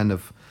not the kind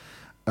of,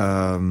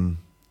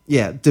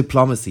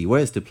 diplomacy.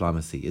 Where is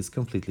diplomacy? It's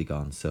completely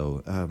gone.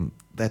 So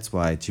that's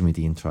why Jimmy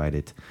Dean tried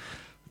it.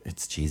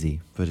 It's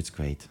cheesy, but it's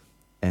great.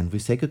 And we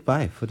say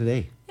goodbye for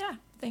today.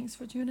 Thanks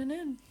for tuning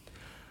in.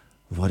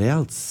 What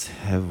else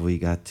have we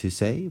got to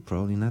say?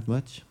 Probably not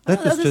much.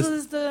 This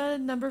was the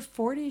number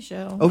 40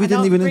 show. Oh, we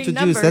didn't even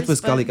introduce. That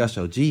was Gali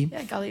Gasho G.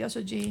 Yeah, Gali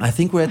Gasho G. I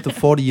think we're at the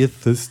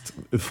 40th.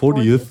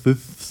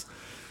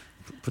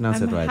 Pronounce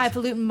that right. I'm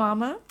Highfalutin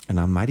Mama.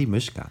 And I'm Mighty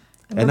Mishka.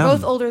 And we're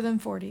both older than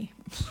 40.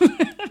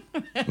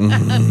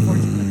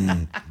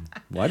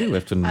 Why do you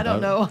have to? I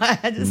don't know.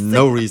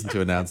 No reason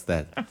to announce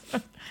that.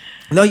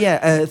 No,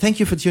 thank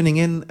you for tuning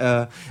in.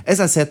 As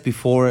I said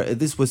before,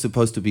 this was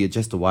supposed to be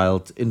just a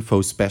wild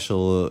info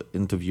special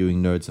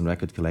interviewing nerds and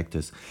record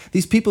collectors.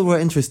 These people were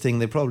interesting.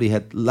 They probably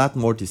had a lot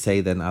more to say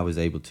than I was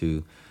able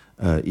to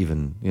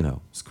even,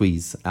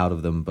 squeeze out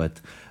of them. But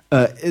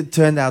it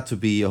turned out to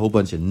be a whole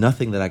bunch of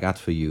nothing that I got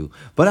for you.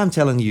 But I'm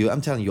telling you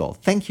all,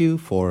 thank you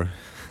for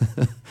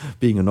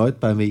being annoyed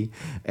by me.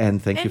 And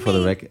thank you for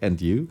the record,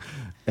 and you.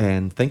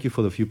 And thank you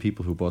for the few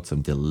people who bought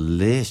some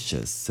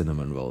delicious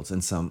cinnamon rolls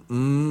and some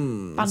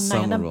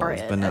banana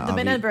bread. The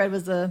banana bread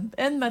was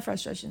and my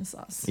frustration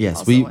sauce.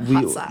 Yes,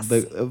 hot sauce.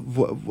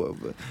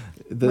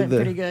 Went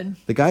pretty good.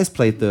 The guys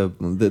played the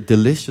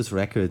delicious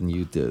record, and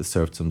you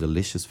served some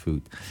delicious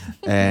food.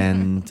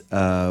 And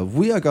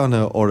we are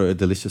gonna order a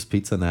delicious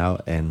pizza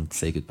now and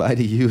say goodbye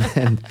to you.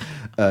 And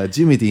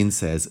Jimmy Dean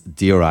says,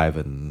 "Dear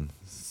Ivan."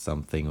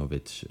 Something of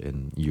it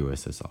in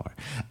USSR.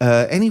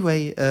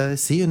 Anyway,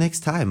 see you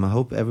next time. I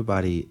hope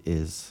everybody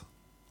is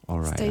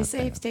all right. Stay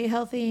safe, stay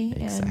healthy.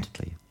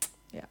 Exactly.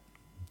 And,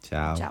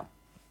 Ciao. Ciao.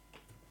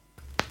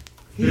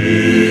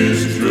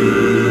 His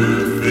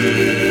truth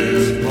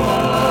is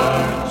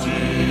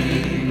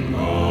marching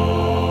on.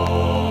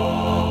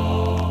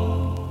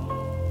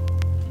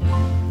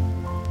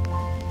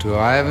 To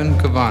Ivan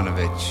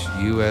Kavanovich,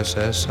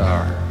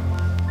 USSR.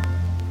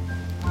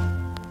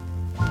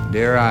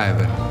 Dear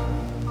Ivan,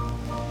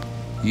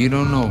 you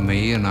don't know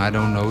me and I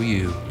don't know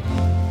you,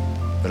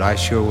 but I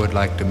sure would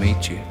like to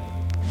meet you.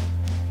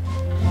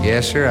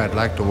 Yes, sir, I'd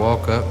like to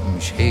walk up and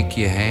shake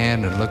your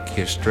hand and look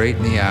you straight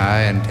in the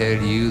eye and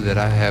tell you that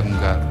I haven't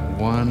got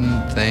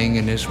one thing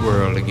in this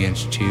world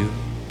against you.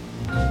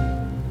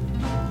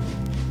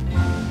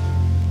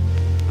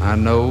 I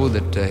know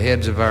that the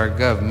heads of our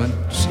government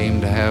seem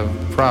to have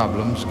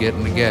problems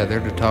getting together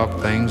to talk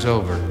things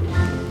over.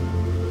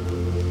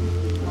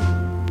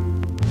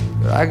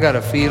 I got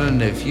a feeling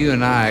that if you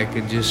and I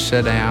could just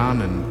sit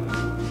down and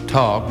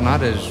talk,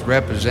 not as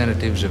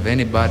representatives of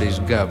anybody's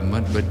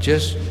government, but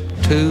just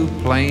two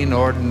plain,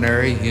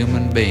 ordinary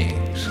human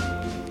beings,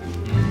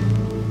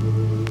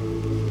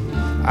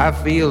 I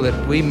feel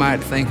that we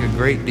might think a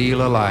great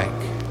deal alike.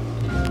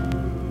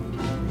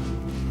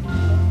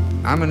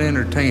 I'm an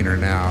entertainer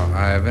now,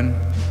 Ivan.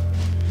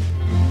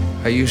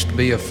 I used to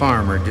be a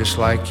farmer just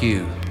like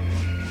you.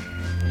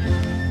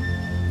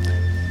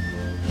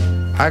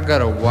 I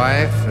got a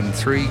wife and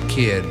 3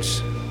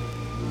 kids.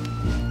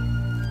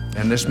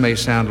 And this may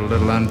sound a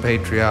little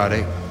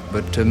unpatriotic,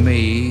 but to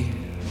me,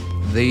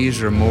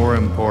 these are more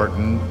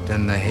important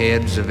than the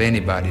heads of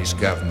anybody's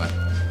government.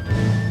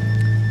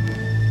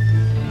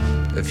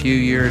 A few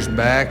years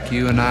back,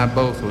 you and I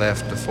both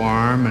left the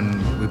farm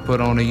and we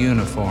put on a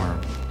uniform.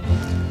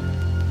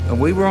 And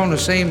we were on the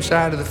same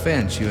side of the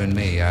fence, you and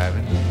me,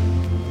 Ivan.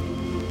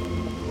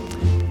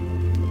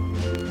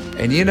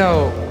 And you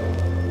know,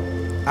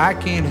 I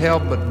can't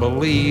help but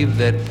believe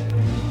that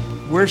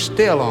we're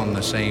still on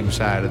the same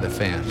side of the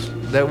fence,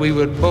 that we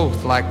would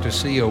both like to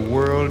see a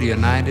world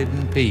united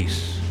in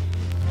peace.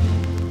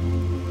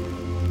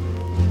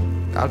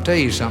 I'll tell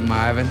you something,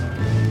 Ivan.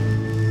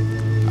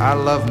 I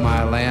love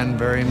my land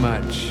very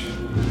much.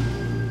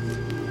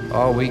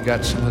 Oh, we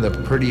got some of the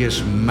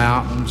prettiest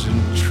mountains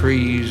and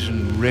trees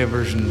and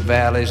rivers and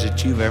valleys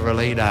that you've ever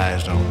laid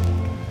eyes on.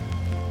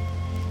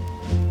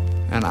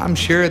 And I'm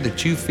sure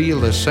that you feel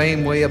the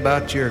same way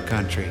about your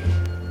country.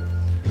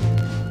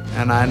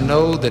 And I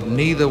know that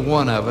neither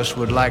one of us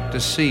would like to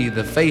see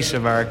the face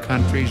of our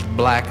countries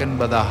blackened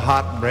by the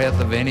hot breath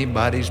of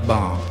anybody's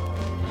bomb.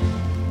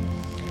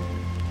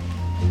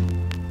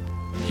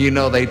 You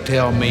know, they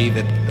tell me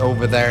that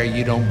over there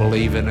you don't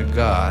believe in a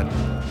God.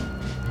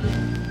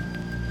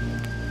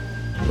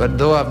 But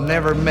though I've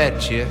never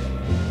met you,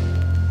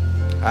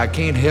 I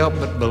can't help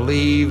but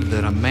believe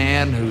that a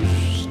man who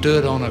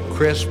stood on a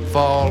crisp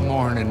fall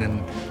morning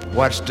and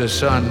watched the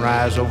sun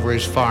rise over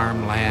his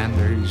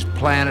farmland, or he's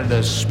planted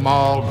a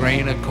small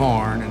grain of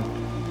corn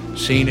and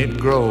seen it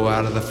grow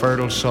out of the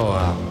fertile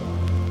soil,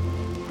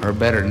 or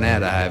better than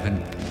that,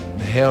 Ivan,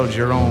 held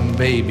your own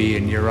baby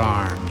in your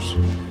arms.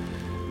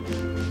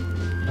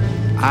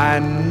 I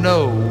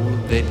know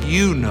that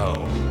you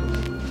know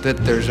that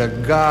there's a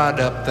God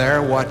up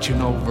there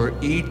watching over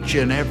each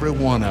and every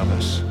one of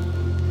us.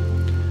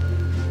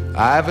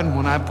 Ivan,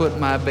 when I put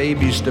my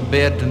babies to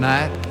bed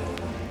tonight,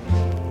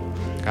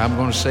 I'm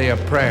going to say a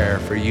prayer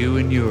for you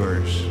and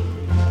yours.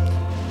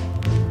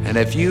 And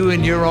if you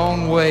in your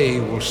own way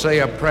will say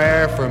a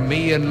prayer for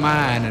me and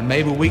mine, and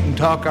maybe we can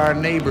talk our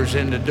neighbors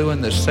into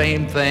doing the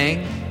same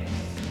thing,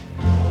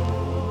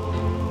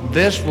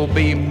 this will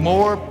be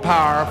more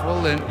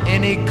powerful than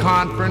any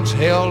conference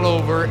held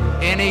over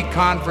any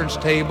conference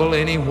table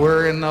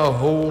anywhere in the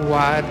whole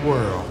wide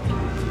world.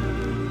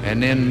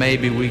 And then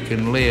maybe we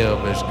can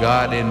live as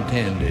God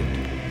intended,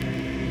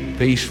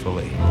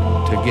 peacefully,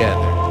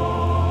 together.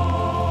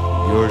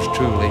 Yours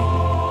truly,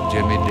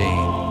 Jimmy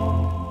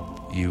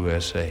Dean,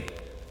 USA.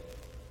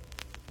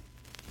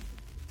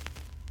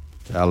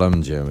 Tell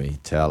him, Jimmy,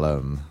 tell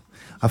him.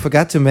 I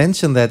forgot to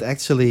mention that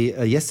actually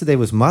yesterday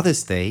was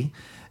Mother's Day,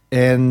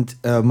 and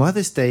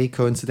Mother's Day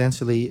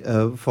coincidentally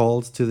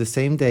falls to the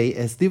same day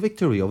as the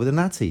victory over the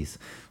Nazis.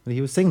 What he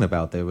was singing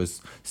about, they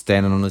was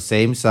standing on the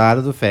same side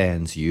of the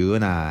fence, you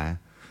and I.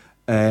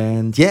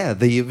 And yeah,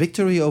 the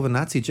victory over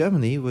Nazi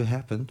Germany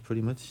happened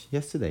pretty much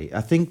yesterday.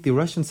 I think the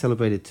Russians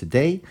celebrated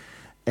today,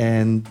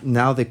 and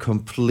now they're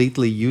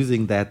completely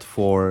using that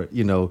for,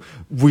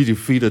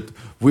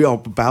 we are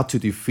about to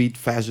defeat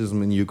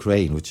fascism in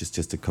Ukraine, which is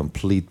just a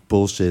complete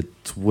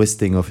bullshit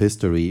twisting of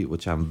history,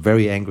 which I'm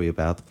very angry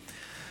about.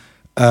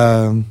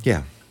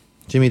 Yeah,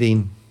 Jimmy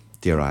Dean,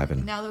 dear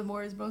Ivan. Now the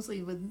war is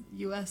mostly with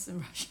U.S.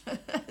 and Russia.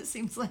 It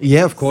seems like.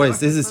 Yeah, of course.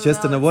 This is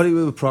just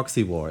a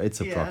proxy war.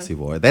 It's a proxy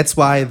war. That's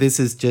why this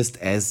is just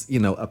as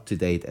up to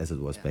date as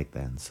it was back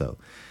then. So,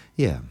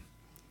 yeah.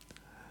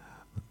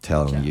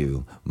 Telling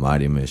you,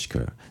 Mighty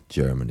Mishka,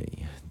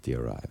 Germany,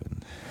 dear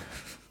Ivan.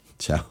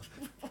 Ciao.